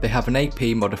 They have an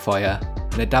AP modifier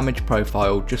and a damage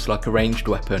profile just like a ranged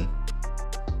weapon.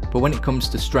 But when it comes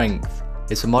to strength,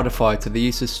 it's a modifier to the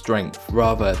user's strength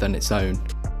rather than its own.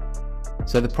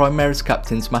 So the Primaris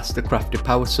Captain's mastercrafted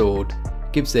power sword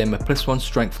gives him a +1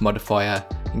 strength modifier,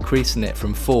 increasing it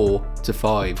from 4 to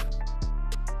 5.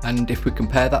 And if we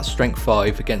compare that strength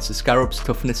 5 against the Scarab's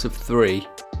toughness of 3,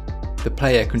 the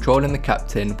player controlling the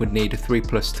captain would need a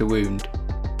 3+ to wound.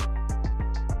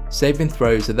 Saving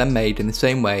throws are then made in the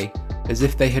same way as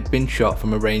if they had been shot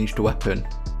from a ranged weapon.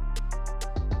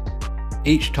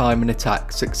 Each time an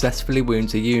attack successfully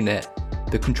wounds a unit,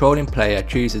 the controlling player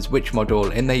chooses which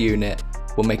model in their unit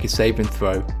will make a saving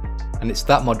throw, and it's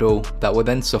that model that will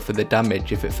then suffer the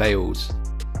damage if it fails.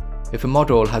 If a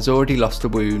model has already lost a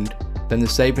wound, then the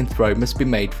saving throw must be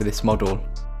made for this model.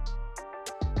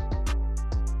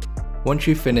 Once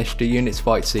you've finished a unit's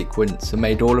fight sequence and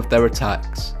made all of their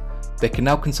attacks, they can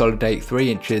now consolidate 3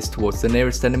 inches towards the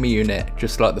nearest enemy unit,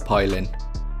 just like the piling,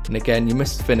 and again you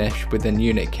must finish within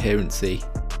unit coherency.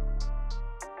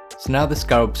 So now the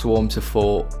Scarab swarms have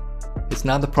fought, it's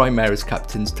now the Primaris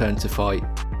Captain's turn to fight.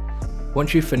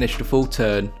 Once you've finished a full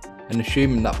turn, and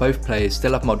assuming that both players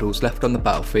still have models left on the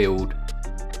battlefield,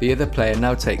 the other player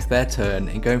now takes their turn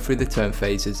in going through the turn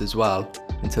phases as well,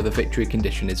 until the victory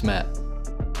condition is met.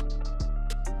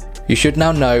 You should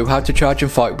now know how to charge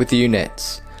and fight with the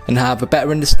units, and have a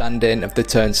better understanding of the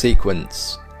turn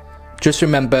sequence. Just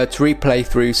remember to replay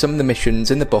through some of the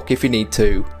missions in the book if you need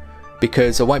to,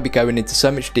 because I won't be going into so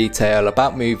much detail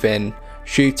about moving,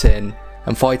 shooting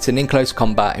and fighting in close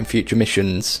combat in future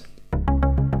missions.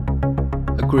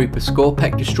 A group of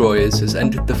Skorpek destroyers has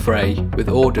entered the fray with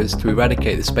orders to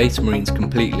eradicate the Space Marines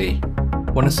completely.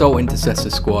 One assault intercessor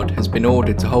squad has been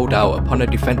ordered to hold out upon a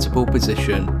defensible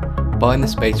position, buying the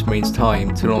Space Marines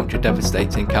time to launch a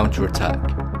devastating counterattack.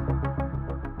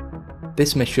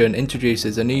 This mission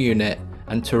introduces a new unit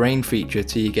and terrain feature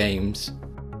to your games.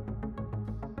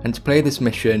 And to play this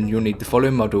mission you'll need the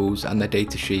following models and their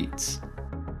data sheets.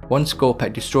 One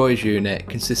Skorpek destroyers unit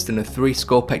consisting of 3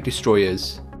 Skorpek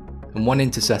destroyers, and one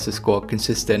intercessor squad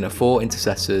consisting of 4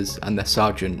 intercessors and their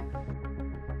sergeant.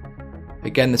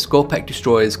 Again, the Skorpek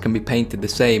destroyers can be painted the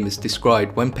same as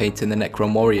described when painting the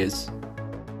Necron warriors.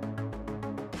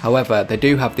 However, they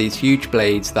do have these huge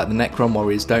blades that the Necron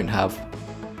warriors don't have.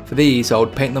 For these I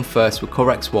would paint them first with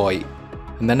Corax white,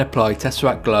 and then apply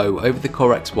Tesseract glow over the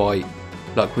Corax white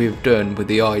like we have done with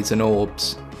the eyes and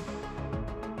orbs.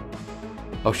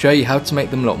 I'll show you how to make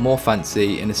them look more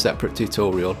fancy in a separate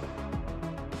tutorial.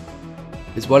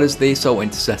 As well as the assault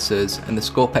intercessors and the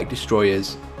Skorpek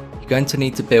destroyers, you're going to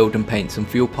need to build and paint some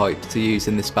fuel pipes to use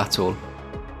in this battle.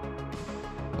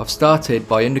 I've started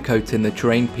by undercoating the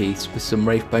terrain piece with some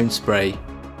Wraithbone spray,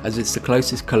 as it's the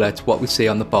closest colour to what we see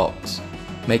on the box,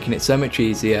 making it so much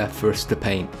easier for us to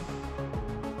paint.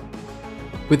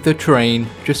 With the terrain,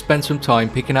 just spend some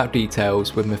time picking out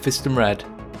details with Mephiston Red,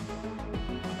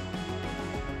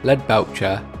 Lead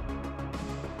Belcher,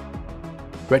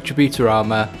 Retributor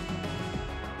Armour,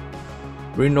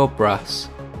 Rune Lord Brass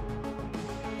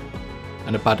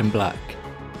and Abaddon Black.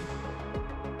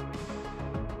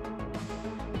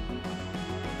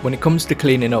 When it comes to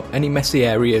cleaning up any messy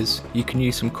areas, you can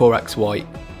use some Corax white.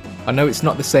 I know it's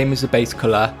not the same as the base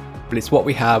colour, but it's what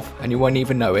we have and you won't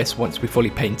even notice once we fully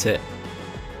paint it.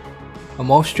 And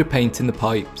whilst you're painting the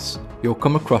pipes, you'll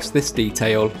come across this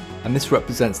detail, and this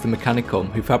represents the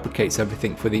Mechanicum who fabricates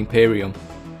everything for the Imperium.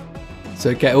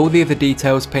 So get all the other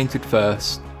details painted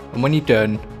first, and when you're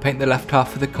done, paint the left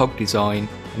half of the cog design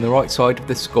and the right side of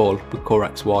the skull with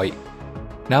Corax white.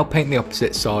 Now paint the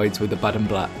opposite sides with Abaddon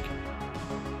Black.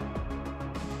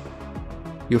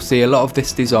 You'll see a lot of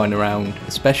this design around,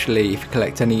 especially if you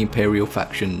collect any Imperial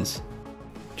factions.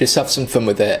 Just have some fun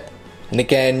with it. And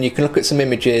again, you can look at some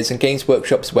images on Games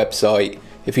Workshop's website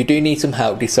if you do need some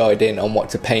help deciding on what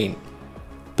to paint.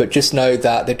 But just know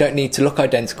that they don't need to look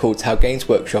identical to how Games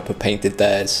Workshop have painted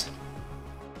theirs.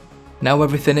 Now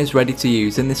everything is ready to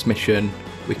use in this mission,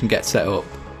 we can get set up.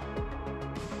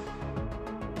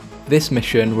 For this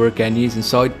mission we're again using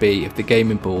side B of the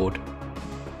gaming board.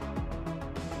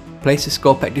 Place the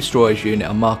Skorpek destroyers unit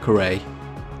on marker A,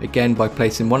 again by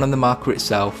placing one on the marker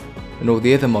itself and all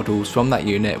the other models from that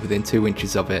unit within 2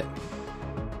 inches of it.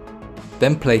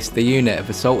 Then place the unit of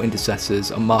assault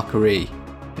intercessors on marker E,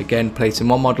 again placing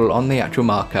one model on the actual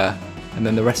marker and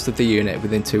then the rest of the unit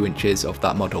within 2 inches of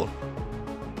that model.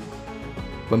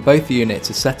 When both units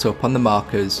are set up on the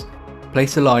markers,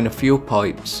 place a line of fuel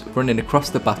pipes running across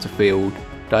the battlefield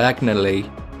diagonally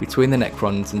between the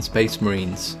Necrons and Space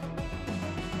Marines.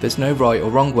 There's no right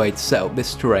or wrong way to set up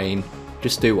this terrain,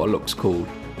 just do what looks cool.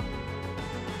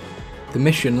 The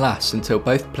mission lasts until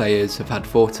both players have had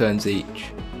 4 turns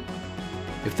each.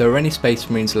 If there are any Space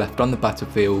Marines left on the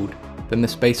battlefield, then the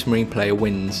Space Marine player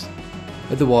wins.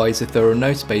 Otherwise, if there are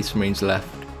no Space Marines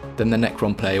left, then the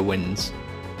Necron player wins.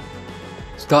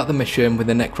 Start the mission with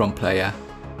the Necron player.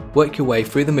 Work your way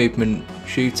through the movement,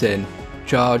 shooting,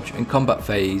 charge and combat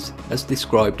phase as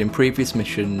described in previous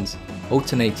missions,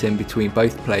 alternating between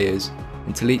both players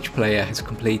until each player has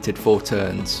completed 4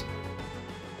 turns.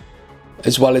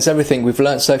 As well as everything we've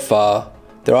learnt so far,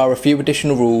 there are a few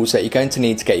additional rules that you're going to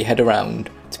need to get your head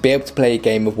around to be able to play a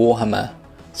game of Warhammer,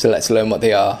 so let's learn what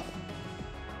they are.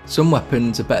 Some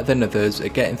weapons are better than others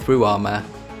at getting through armour,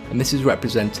 and this is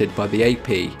represented by the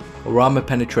AP, or armour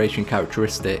penetration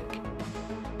characteristic.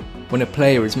 When a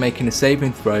player is making a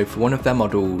saving throw for one of their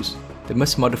models, they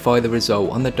must modify the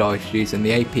result on the dice using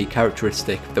the AP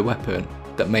characteristic of the weapon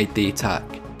that made the attack.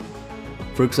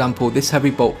 For example, this heavy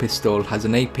bolt pistol has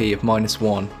an AP of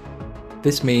 -1.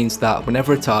 This means that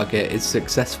whenever a target is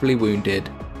successfully wounded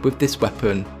with this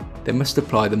weapon, they must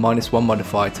apply the -1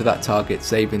 modifier to that target's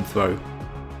saving throw,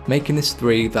 making this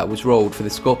 3 that was rolled for the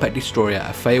Skorpek destroyer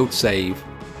a failed save,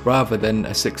 rather than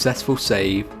a successful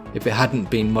save if it hadn't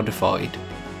been modified.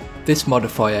 This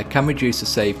modifier can reduce a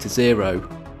save to 0,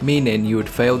 meaning you would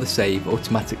fail the save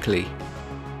automatically.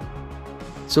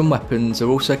 Some weapons are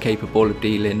also capable of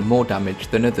dealing more damage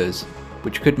than others,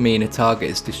 which could mean a target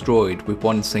is destroyed with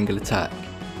one single attack.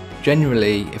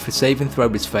 Generally, if a saving throw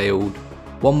is failed,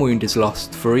 1 wound is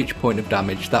lost for each point of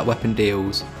damage that weapon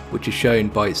deals, which is shown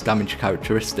by its damage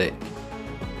characteristic.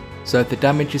 So if the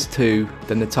damage is 2,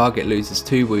 then the target loses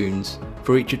 2 wounds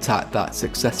for each attack that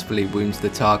successfully wounds the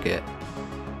target.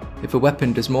 If a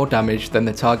weapon does more damage than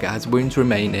the target has wounds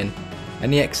remaining,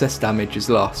 any excess damage is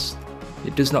lost.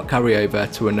 It does not carry over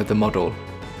to another model.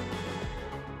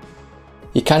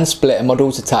 You can split a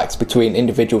model's attacks between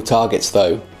individual targets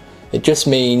though. It just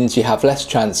means you have less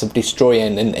chance of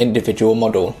destroying an individual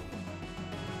model.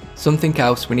 Something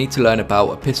else we need to learn about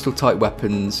are pistol type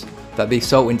weapons that the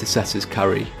assault intercessors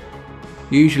carry.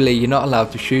 Usually you're not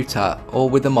allowed to shoot at or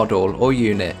with a model or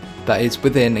unit that is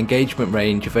within engagement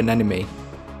range of an enemy.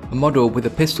 A model with a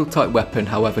pistol type weapon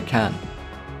however can,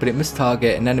 but it must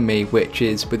target an enemy which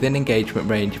is within engagement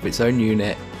range of its own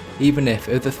unit, even if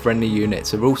other friendly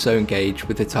units are also engaged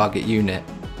with the target unit.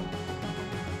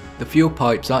 The fuel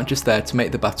pipes aren't just there to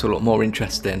make the battle look more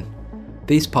interesting.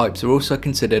 These pipes are also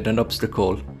considered an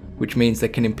obstacle, which means they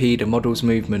can impede a model's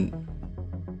movement.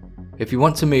 If you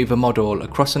want to move a model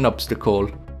across an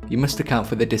obstacle, you must account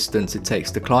for the distance it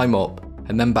takes to climb up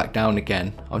and then back down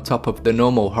again on top of the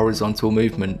normal horizontal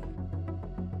movement.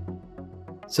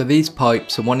 So these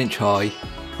pipes are 1 inch high,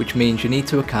 which means you need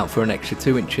to account for an extra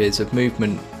 2 inches of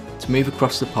movement to move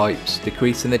across the pipes,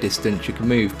 decreasing the distance you can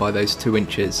move by those 2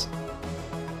 inches.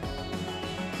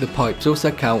 The pipes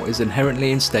also count as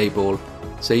inherently unstable,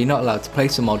 so you're not allowed to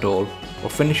place a model or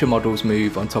finish a model's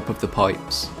move on top of the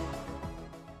pipes.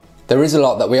 There is a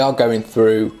lot that we are going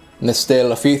through, and there's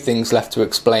still a few things left to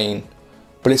explain,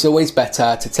 but it's always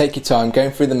better to take your time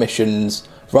going through the missions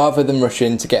rather than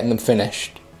rushing to getting them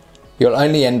finished. You'll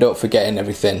only end up forgetting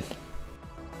everything.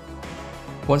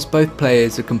 Once both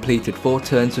players have completed 4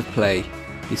 turns of play,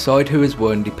 decide who has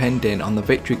won depending on the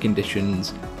victory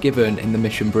conditions given in the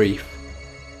mission brief.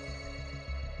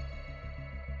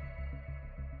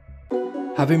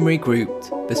 Having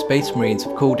regrouped, the Space Marines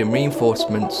have called in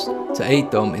reinforcements to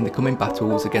aid them in the coming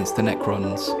battles against the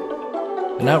Necrons.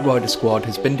 An Outrider squad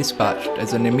has been dispatched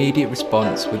as an immediate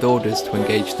response with orders to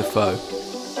engage the foe.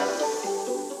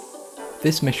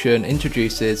 This mission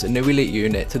introduces a new elite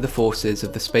unit to the forces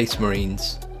of the Space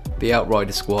Marines, the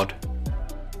Outrider squad.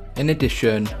 In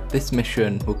addition, this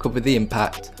mission will cover the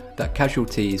impact that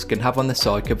casualties can have on the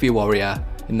psyche of your warrior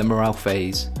in the morale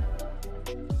phase.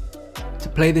 To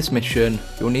play this mission,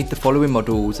 you'll need the following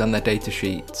models and their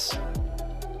datasheets.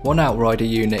 1 Outrider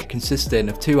unit consisting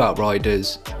of 2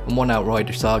 Outriders and 1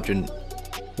 Outrider Sergeant.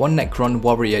 1 Necron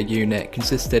Warrior unit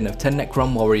consisting of 10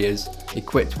 Necron Warriors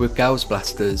equipped with Gauss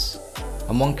Blasters,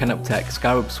 and 1 Canoptech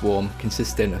Scarab Swarm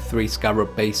consisting of 3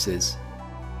 Scarab bases.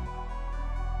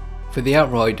 For the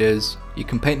Outriders, you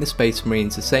can paint the Space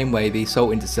Marines the same way the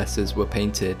Assault Intercessors were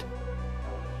painted.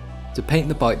 To paint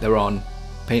the bike they're on,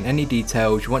 paint any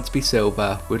details you want to be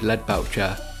silver with lead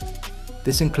voucher.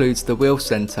 This includes the wheel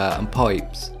centre and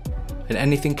pipes, and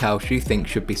anything else you think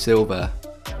should be silver.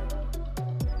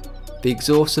 The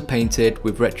exhausts are painted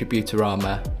with Retributor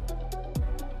armour.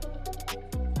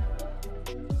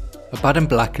 Abaddon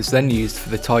Black is then used for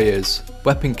the tyres,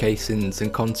 weapon casings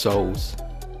and consoles.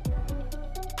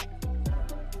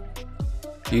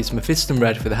 Use Mephiston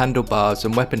Red for the handlebars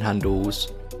and weapon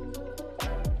handles.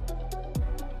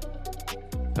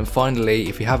 And finally,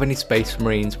 if you have any Space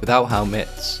Marines without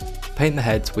helmets, paint the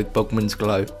heads with Bugman's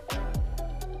Glow.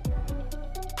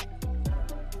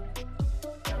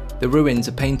 The ruins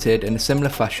are painted in a similar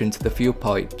fashion to the fuel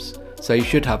pipes, so you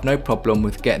should have no problem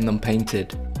with getting them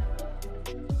painted.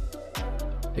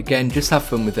 Again, just have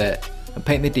fun with it, and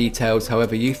paint the details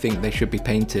however you think they should be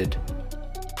painted.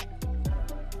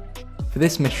 For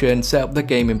this mission, set up the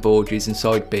gaming board using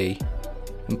side B,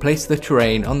 and place the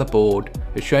terrain on the board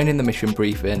as shown in the mission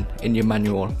briefing in your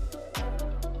manual.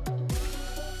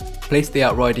 Place the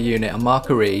Outrider unit on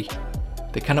marker E,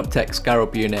 the Canoptech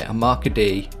Scarab unit on marker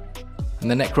D, and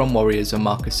the Necron Warriors on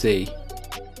marker C.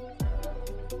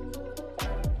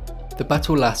 The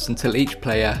battle lasts until each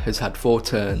player has had 4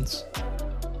 turns.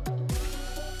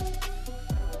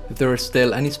 If there are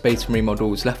still any Space Marine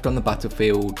models left on the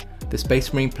battlefield, the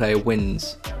Space Marine player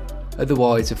wins.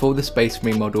 Otherwise, if all the Space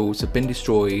Marine models have been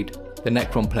destroyed, the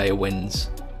Necron player wins.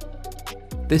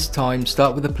 This time,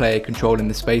 start with the player controlling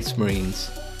the Space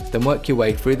Marines, then work your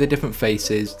way through the different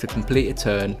phases to complete a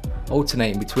turn,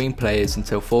 alternating between players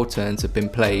until 4 turns have been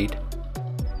played.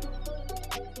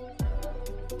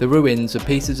 The ruins are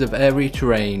pieces of area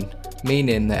terrain,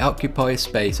 meaning they occupy a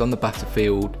space on the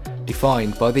battlefield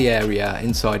defined by the area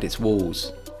inside its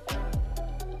walls.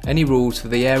 Any rules for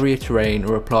the area terrain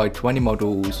are applied to any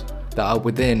models that are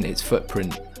within its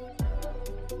footprint.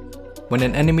 when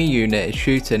an enemy unit is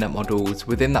shooting at models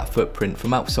within that footprint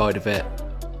from outside of it.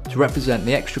 To represent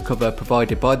the extra cover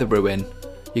provided by the ruin,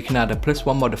 you can add a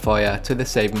 +1 modifier to the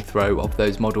saving throw of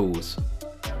those models.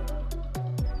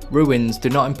 Ruins do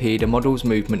not impede a model's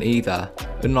movement either,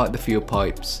 unlike the fuel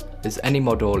pipes, as any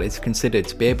model is considered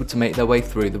to be able to make their way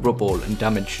through the rubble and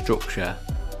damaged structure.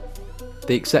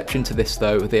 The exception to this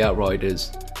though are the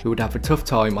Outriders, who would have a tough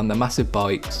time on their massive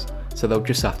bikes, so they'll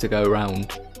just have to go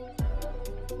around.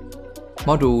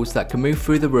 Models that can move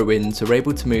through the ruins are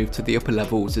able to move to the upper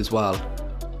levels as well.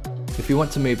 If you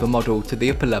want to move a model to the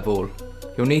upper level,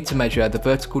 you'll need to measure the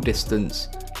vertical distance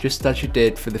just as you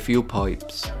did for the fuel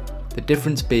pipes. The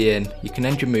difference being you can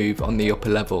end your move on the upper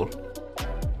level.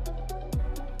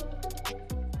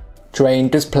 Terrain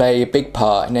does play a big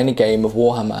part in any game of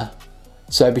Warhammer,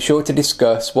 so be sure to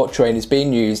discuss what terrain is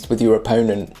being used with your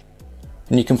opponent,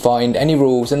 and you can find any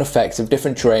rules and effects of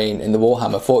different terrain in the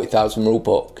Warhammer 40,000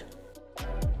 rulebook.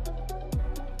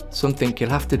 Something you'll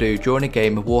have to do during a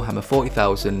game of Warhammer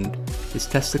 40,000 is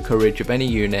test the courage of any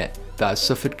unit that has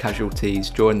suffered casualties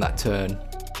during that turn.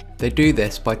 They do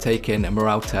this by taking a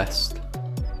morale test.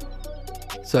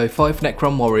 So if 5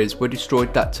 Necron warriors were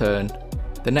destroyed that turn,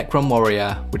 the Necron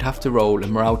warrior would have to roll a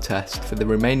morale test for the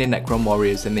remaining Necron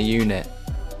warriors in the unit.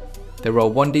 They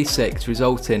roll 1d6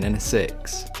 resulting in a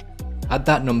 6. Add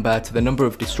that number to the number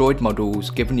of destroyed models,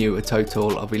 giving you a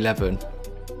total of 11.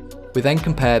 We then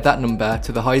compare that number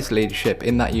to the highest leadership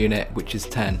in that unit, which is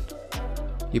 10.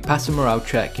 You pass a morale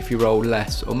check if you roll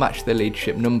less or match the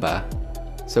leadership number.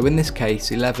 So in this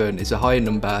case 11 is a higher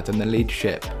number than the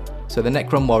leadership, so the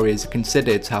Necron warriors are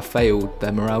considered to have failed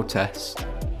their morale test,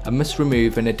 and must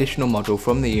remove an additional model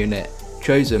from the unit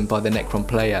chosen by the Necron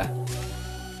player.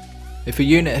 If a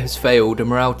unit has failed a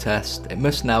morale test, it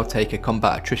must now take a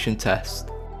combat attrition test.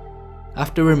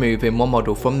 After removing one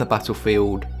model from the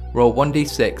battlefield, roll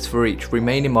 1d6 for each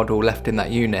remaining model left in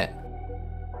that unit.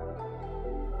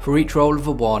 For each roll of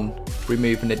a 1,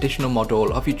 remove an additional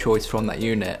model of your choice from that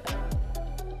unit.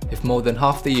 If more than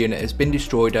half the unit has been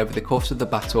destroyed over the course of the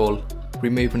battle,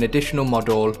 remove an additional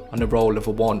model on a roll of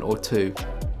a 1 or 2.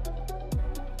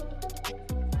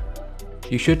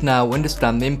 You should now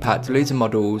understand the impact losing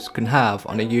models can have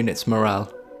on a unit's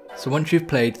morale. So once you've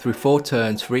played through 4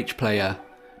 turns for each player,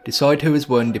 decide who has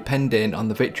won depending on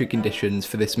the victory conditions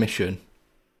for this mission.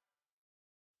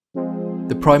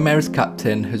 The Primaris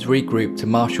captain has regrouped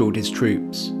and marshalled his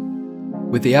troops.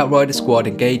 With the Outrider squad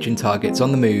engaging targets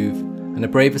on the move, and a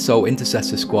Brave Assault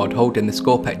Intercessor squad holding the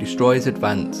Scorpec Destroyer's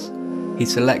advance, he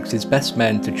selects his best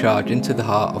men to charge into the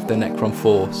heart of the Necron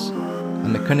force,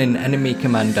 and the cunning enemy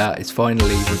commander is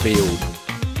finally revealed.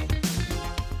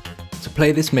 To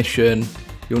play this mission,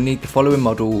 you'll need the following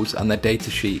models and their data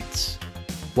sheets.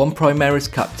 1 Primaris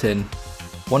Captain,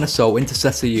 1 Assault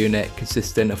Intercessor unit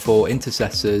consisting of 4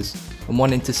 Intercessors and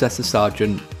 1 Intercessor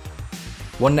Sergeant,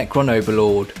 1 Necron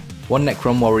Overlord, 1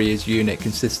 Necron Warriors unit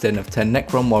consisting of 10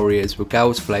 Necron Warriors with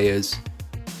Gauls Flayers,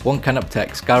 1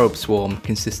 Canoptek Scarab Swarm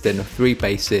consisting of 3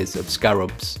 bases of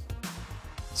Scarabs.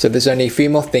 So there's only a few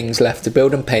more things left to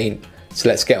build and paint, so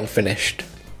let's get on finished.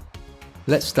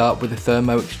 Let's start with the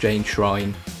Thermo Exchange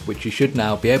Shrine, which you should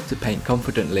now be able to paint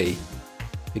confidently.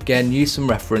 Again, use some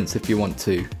reference if you want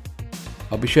to.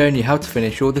 I'll be showing you how to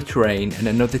finish all the terrain in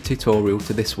another tutorial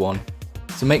to this one,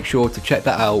 so make sure to check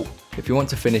that out if you want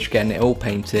to finish getting it all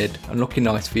painted and looking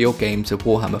nice for your games of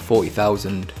Warhammer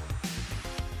 40,000.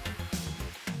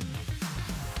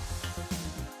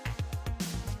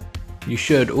 You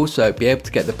should also be able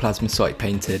to get the plasma sight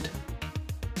painted.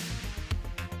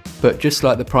 But just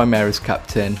like the Primaris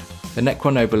Captain, the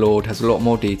Necron Overlord has a lot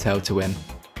more detail to him.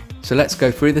 So let's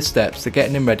go through the steps to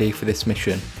getting him ready for this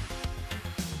mission.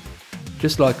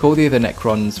 Just like all the other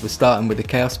Necrons, we're starting with the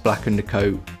Chaos Black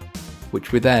undercoat,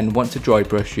 which we then want to dry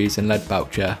brush using lead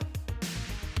voucher.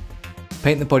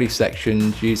 Paint the body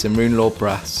sections using Runelord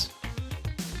brass.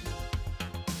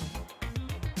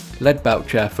 Lead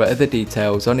voucher for other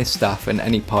details on his staff and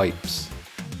any pipes.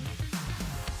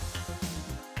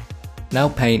 Now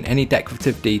paint any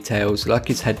decorative details like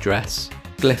his headdress,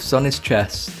 glyphs on his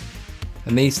chest,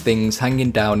 and these things hanging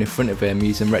down in front of him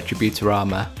using Retributor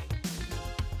armour.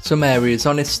 Some areas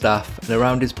on his staff and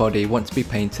around his body want to be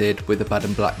painted with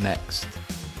Abaddon Black next.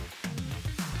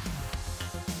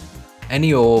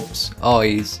 Any orbs,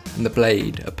 eyes and the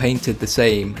blade are painted the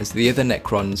same as the other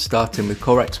Necrons, starting with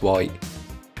Corex White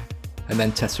and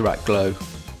then Tesseract Glow.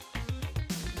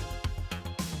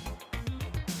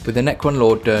 With the Necron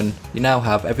Lord done, you now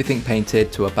have everything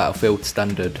painted to a battlefield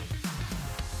standard.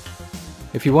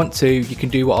 If you want to, you can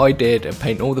do what I did and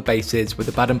paint all the bases with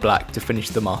Abaddon Black to finish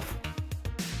them off.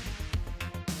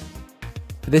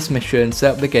 For this mission,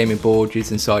 set up the gaming board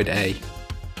using side A,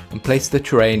 and place the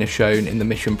terrain as shown in the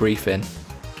mission briefing.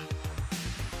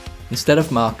 Instead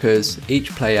of markers,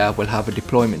 each player will have a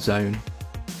deployment zone.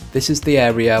 This is the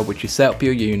area which you set up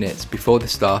your units before the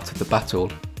start of the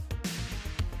battle.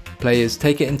 Players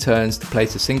take it in turns to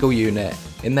place a single unit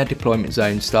in their deployment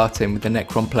zone, starting with the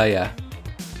Necron player.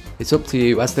 It's up to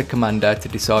you as the commander to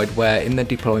decide where in the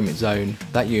deployment zone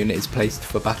that unit is placed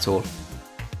for battle.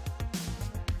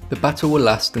 The battle will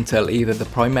last until either the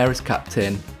Primaris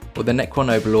captain or the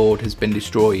Necron overlord has been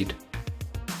destroyed.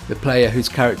 The player whose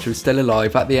character is still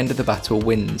alive at the end of the battle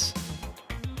wins.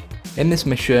 In this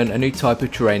mission, a new type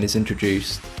of terrain is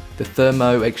introduced, the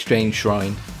Thermo Exchange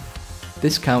Shrine.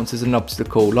 This counts as an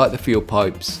obstacle like the fuel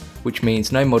pipes, which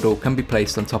means no model can be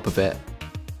placed on top of it.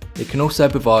 It can also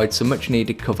provide some much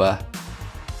needed cover.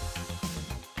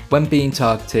 When being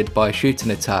targeted by a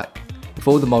shooting attack, if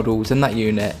all the models in that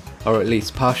unit are at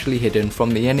least partially hidden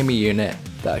from the enemy unit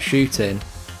that are shooting,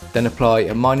 then apply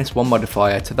a -1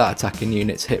 modifier to that attacking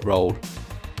unit's hit roll.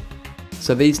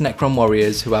 So these Necron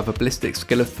warriors who have a ballistic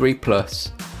skill of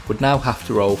 3+ would now have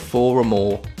to roll 4 or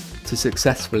more to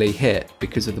successfully hit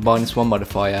because of the -1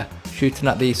 modifier, shooting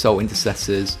at the assault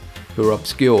intercessors who are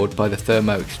obscured by the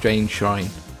Thermo Exchange Shrine.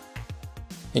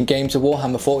 In games of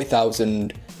Warhammer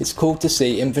 40,000, it's cool to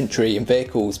see infantry and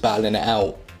vehicles battling it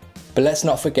out, but let's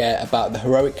not forget about the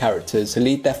heroic characters who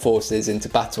lead their forces into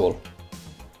battle.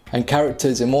 And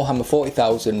characters in Warhammer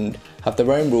 40,000 have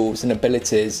their own rules and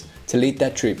abilities to lead their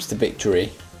troops to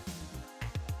victory.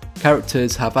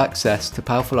 Characters have access to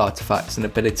powerful artifacts and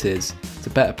abilities to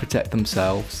better protect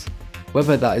themselves,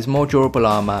 whether that is more durable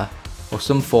armour or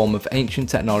some form of ancient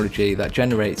technology that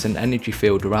generates an energy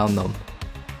field around them.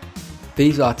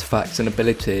 These artifacts and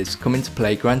abilities come into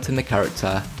play granting the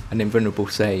character an invulnerable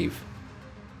save.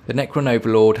 The Necron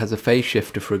Overlord has a phase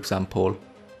shifter, for example,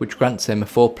 which grants him a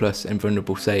 4+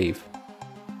 invulnerable save.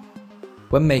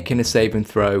 When making a saving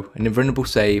throw, an invulnerable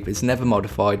save is never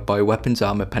modified by a weapon's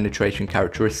armour penetration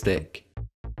characteristic.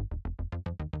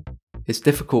 It's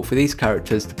difficult for these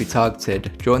characters to be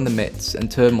targeted during the midst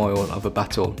and turmoil of a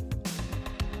battle.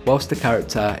 Whilst the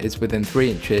character is within 3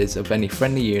 inches of any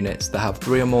friendly units that have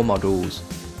 3 or more models,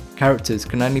 characters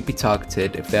can only be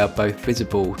targeted if they are both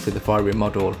visible to the firing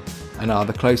model and are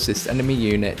the closest enemy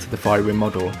unit to the firing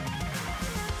model.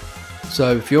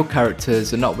 So if your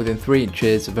characters are not within 3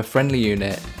 inches of a friendly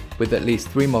unit with at least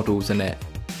 3 models in it,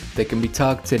 they can be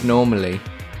targeted normally,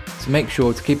 so make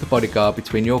sure to keep a bodyguard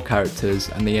between your characters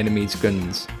and the enemy's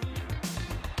guns.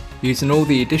 Using all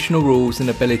the additional rules and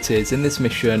abilities in this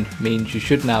mission means you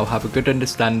should now have a good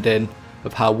understanding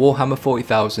of how Warhammer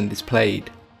 40,000 is played,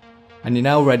 and you're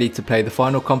now ready to play the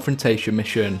final confrontation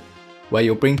mission, where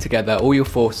you'll bring together all your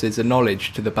forces and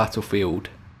knowledge to the battlefield.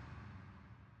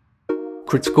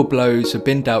 Critical blows have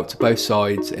been dealt to both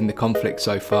sides in the conflict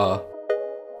so far.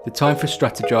 The time for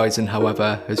strategizing,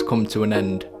 however, has come to an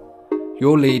end.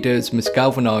 Your leaders must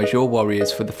galvanise your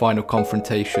warriors for the final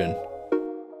confrontation.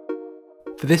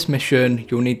 For this mission,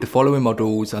 you'll need the following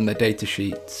models and their data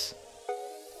sheets: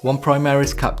 1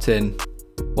 Primaris Captain,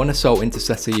 1 Assault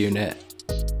Intercessor unit,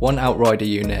 1 Outrider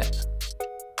unit,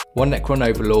 1 Necron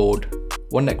Overlord,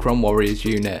 1 Necron Warriors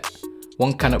unit,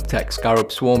 1 Canoptech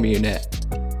Scarab Swarm unit,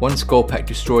 1 Scorpec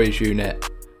Destroyers unit,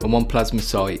 and 1 Plasma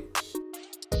Sight.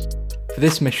 For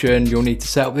this mission, you'll need to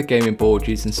set up the gaming board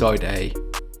using side A.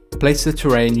 Place the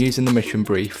terrain using the mission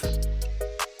brief.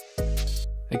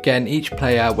 Again, each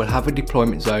player will have a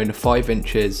deployment zone of 5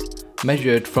 inches,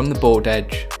 measured from the board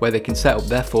edge, where they can set up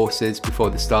their forces before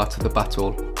the start of the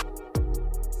battle.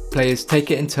 Players take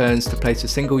it in turns to place a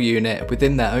single unit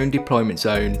within their own deployment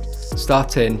zone,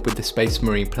 starting with the Space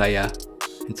Marine player,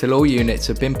 until all units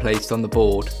have been placed on the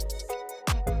board.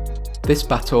 This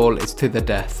battle is to the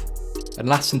death, and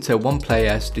lasts until one player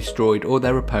has destroyed all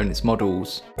their opponent's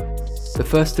models. The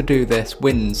first to do this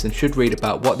wins and should read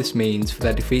about what this means for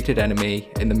their defeated enemy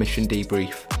in the mission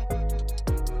debrief.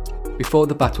 Before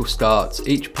the battle starts,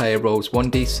 each player rolls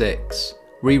 1d6,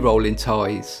 re-rolling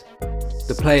ties.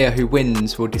 The player who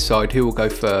wins will decide who will go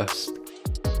first.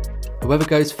 Whoever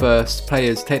goes first,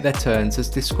 players take their turns as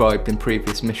described in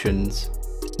previous missions.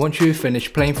 Once you have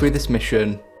finished playing through this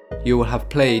mission, you will have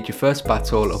played your first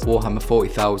battle of Warhammer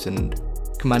 40,000,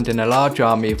 commanding a large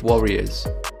army of warriors.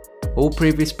 All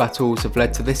previous battles have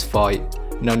led to this fight,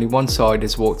 and only one side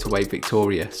has walked away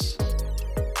victorious.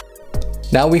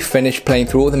 Now we've finished playing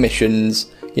through all the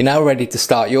missions, you're now ready to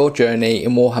start your journey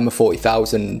in Warhammer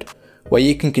 40,000, where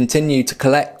you can continue to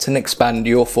collect and expand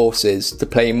your forces to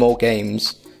play more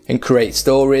games, and create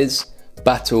stories,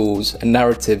 battles and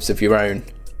narratives of your own.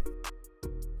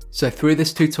 So through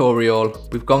this tutorial,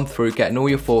 we've gone through getting all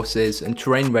your forces and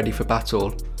terrain ready for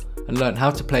battle, and learned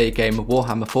how to play a game of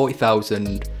Warhammer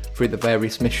 40,000 through the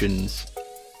various missions.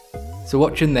 So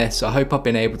watching this, I hope I've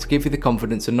been able to give you the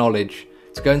confidence and knowledge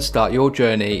to go and start your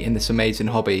journey in this amazing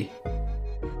hobby.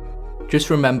 Just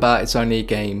remember, it's only a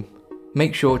game.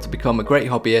 Make sure to become a great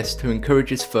hobbyist who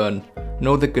encourages fun and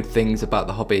all the good things about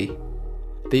the hobby.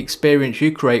 The experience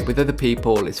you create with other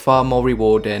people is far more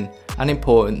rewarding and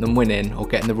important than winning or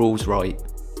getting the rules right.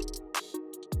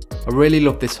 I really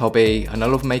love this hobby, and I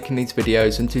love making these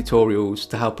videos and tutorials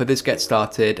to help others get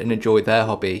started and enjoy their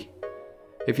hobby.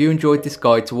 If you enjoyed this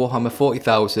guide to Warhammer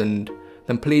 40,000,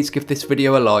 then please give this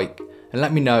video a like and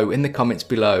let me know in the comments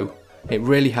below. It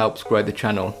really helps grow the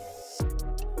channel.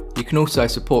 You can also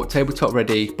support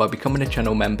TabletopReady by becoming a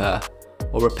channel member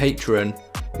or a patron,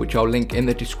 which I'll link in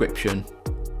the description.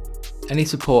 Any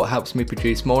support helps me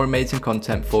produce more amazing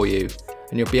content for you,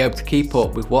 and you'll be able to keep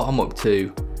up with what I'm up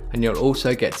to, and you'll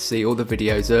also get to see all the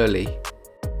videos early.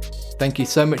 Thank you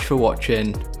so much for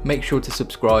watching. Make sure to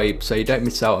subscribe so you don't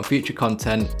miss out on future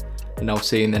content, and I'll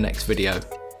see you in the next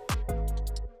video.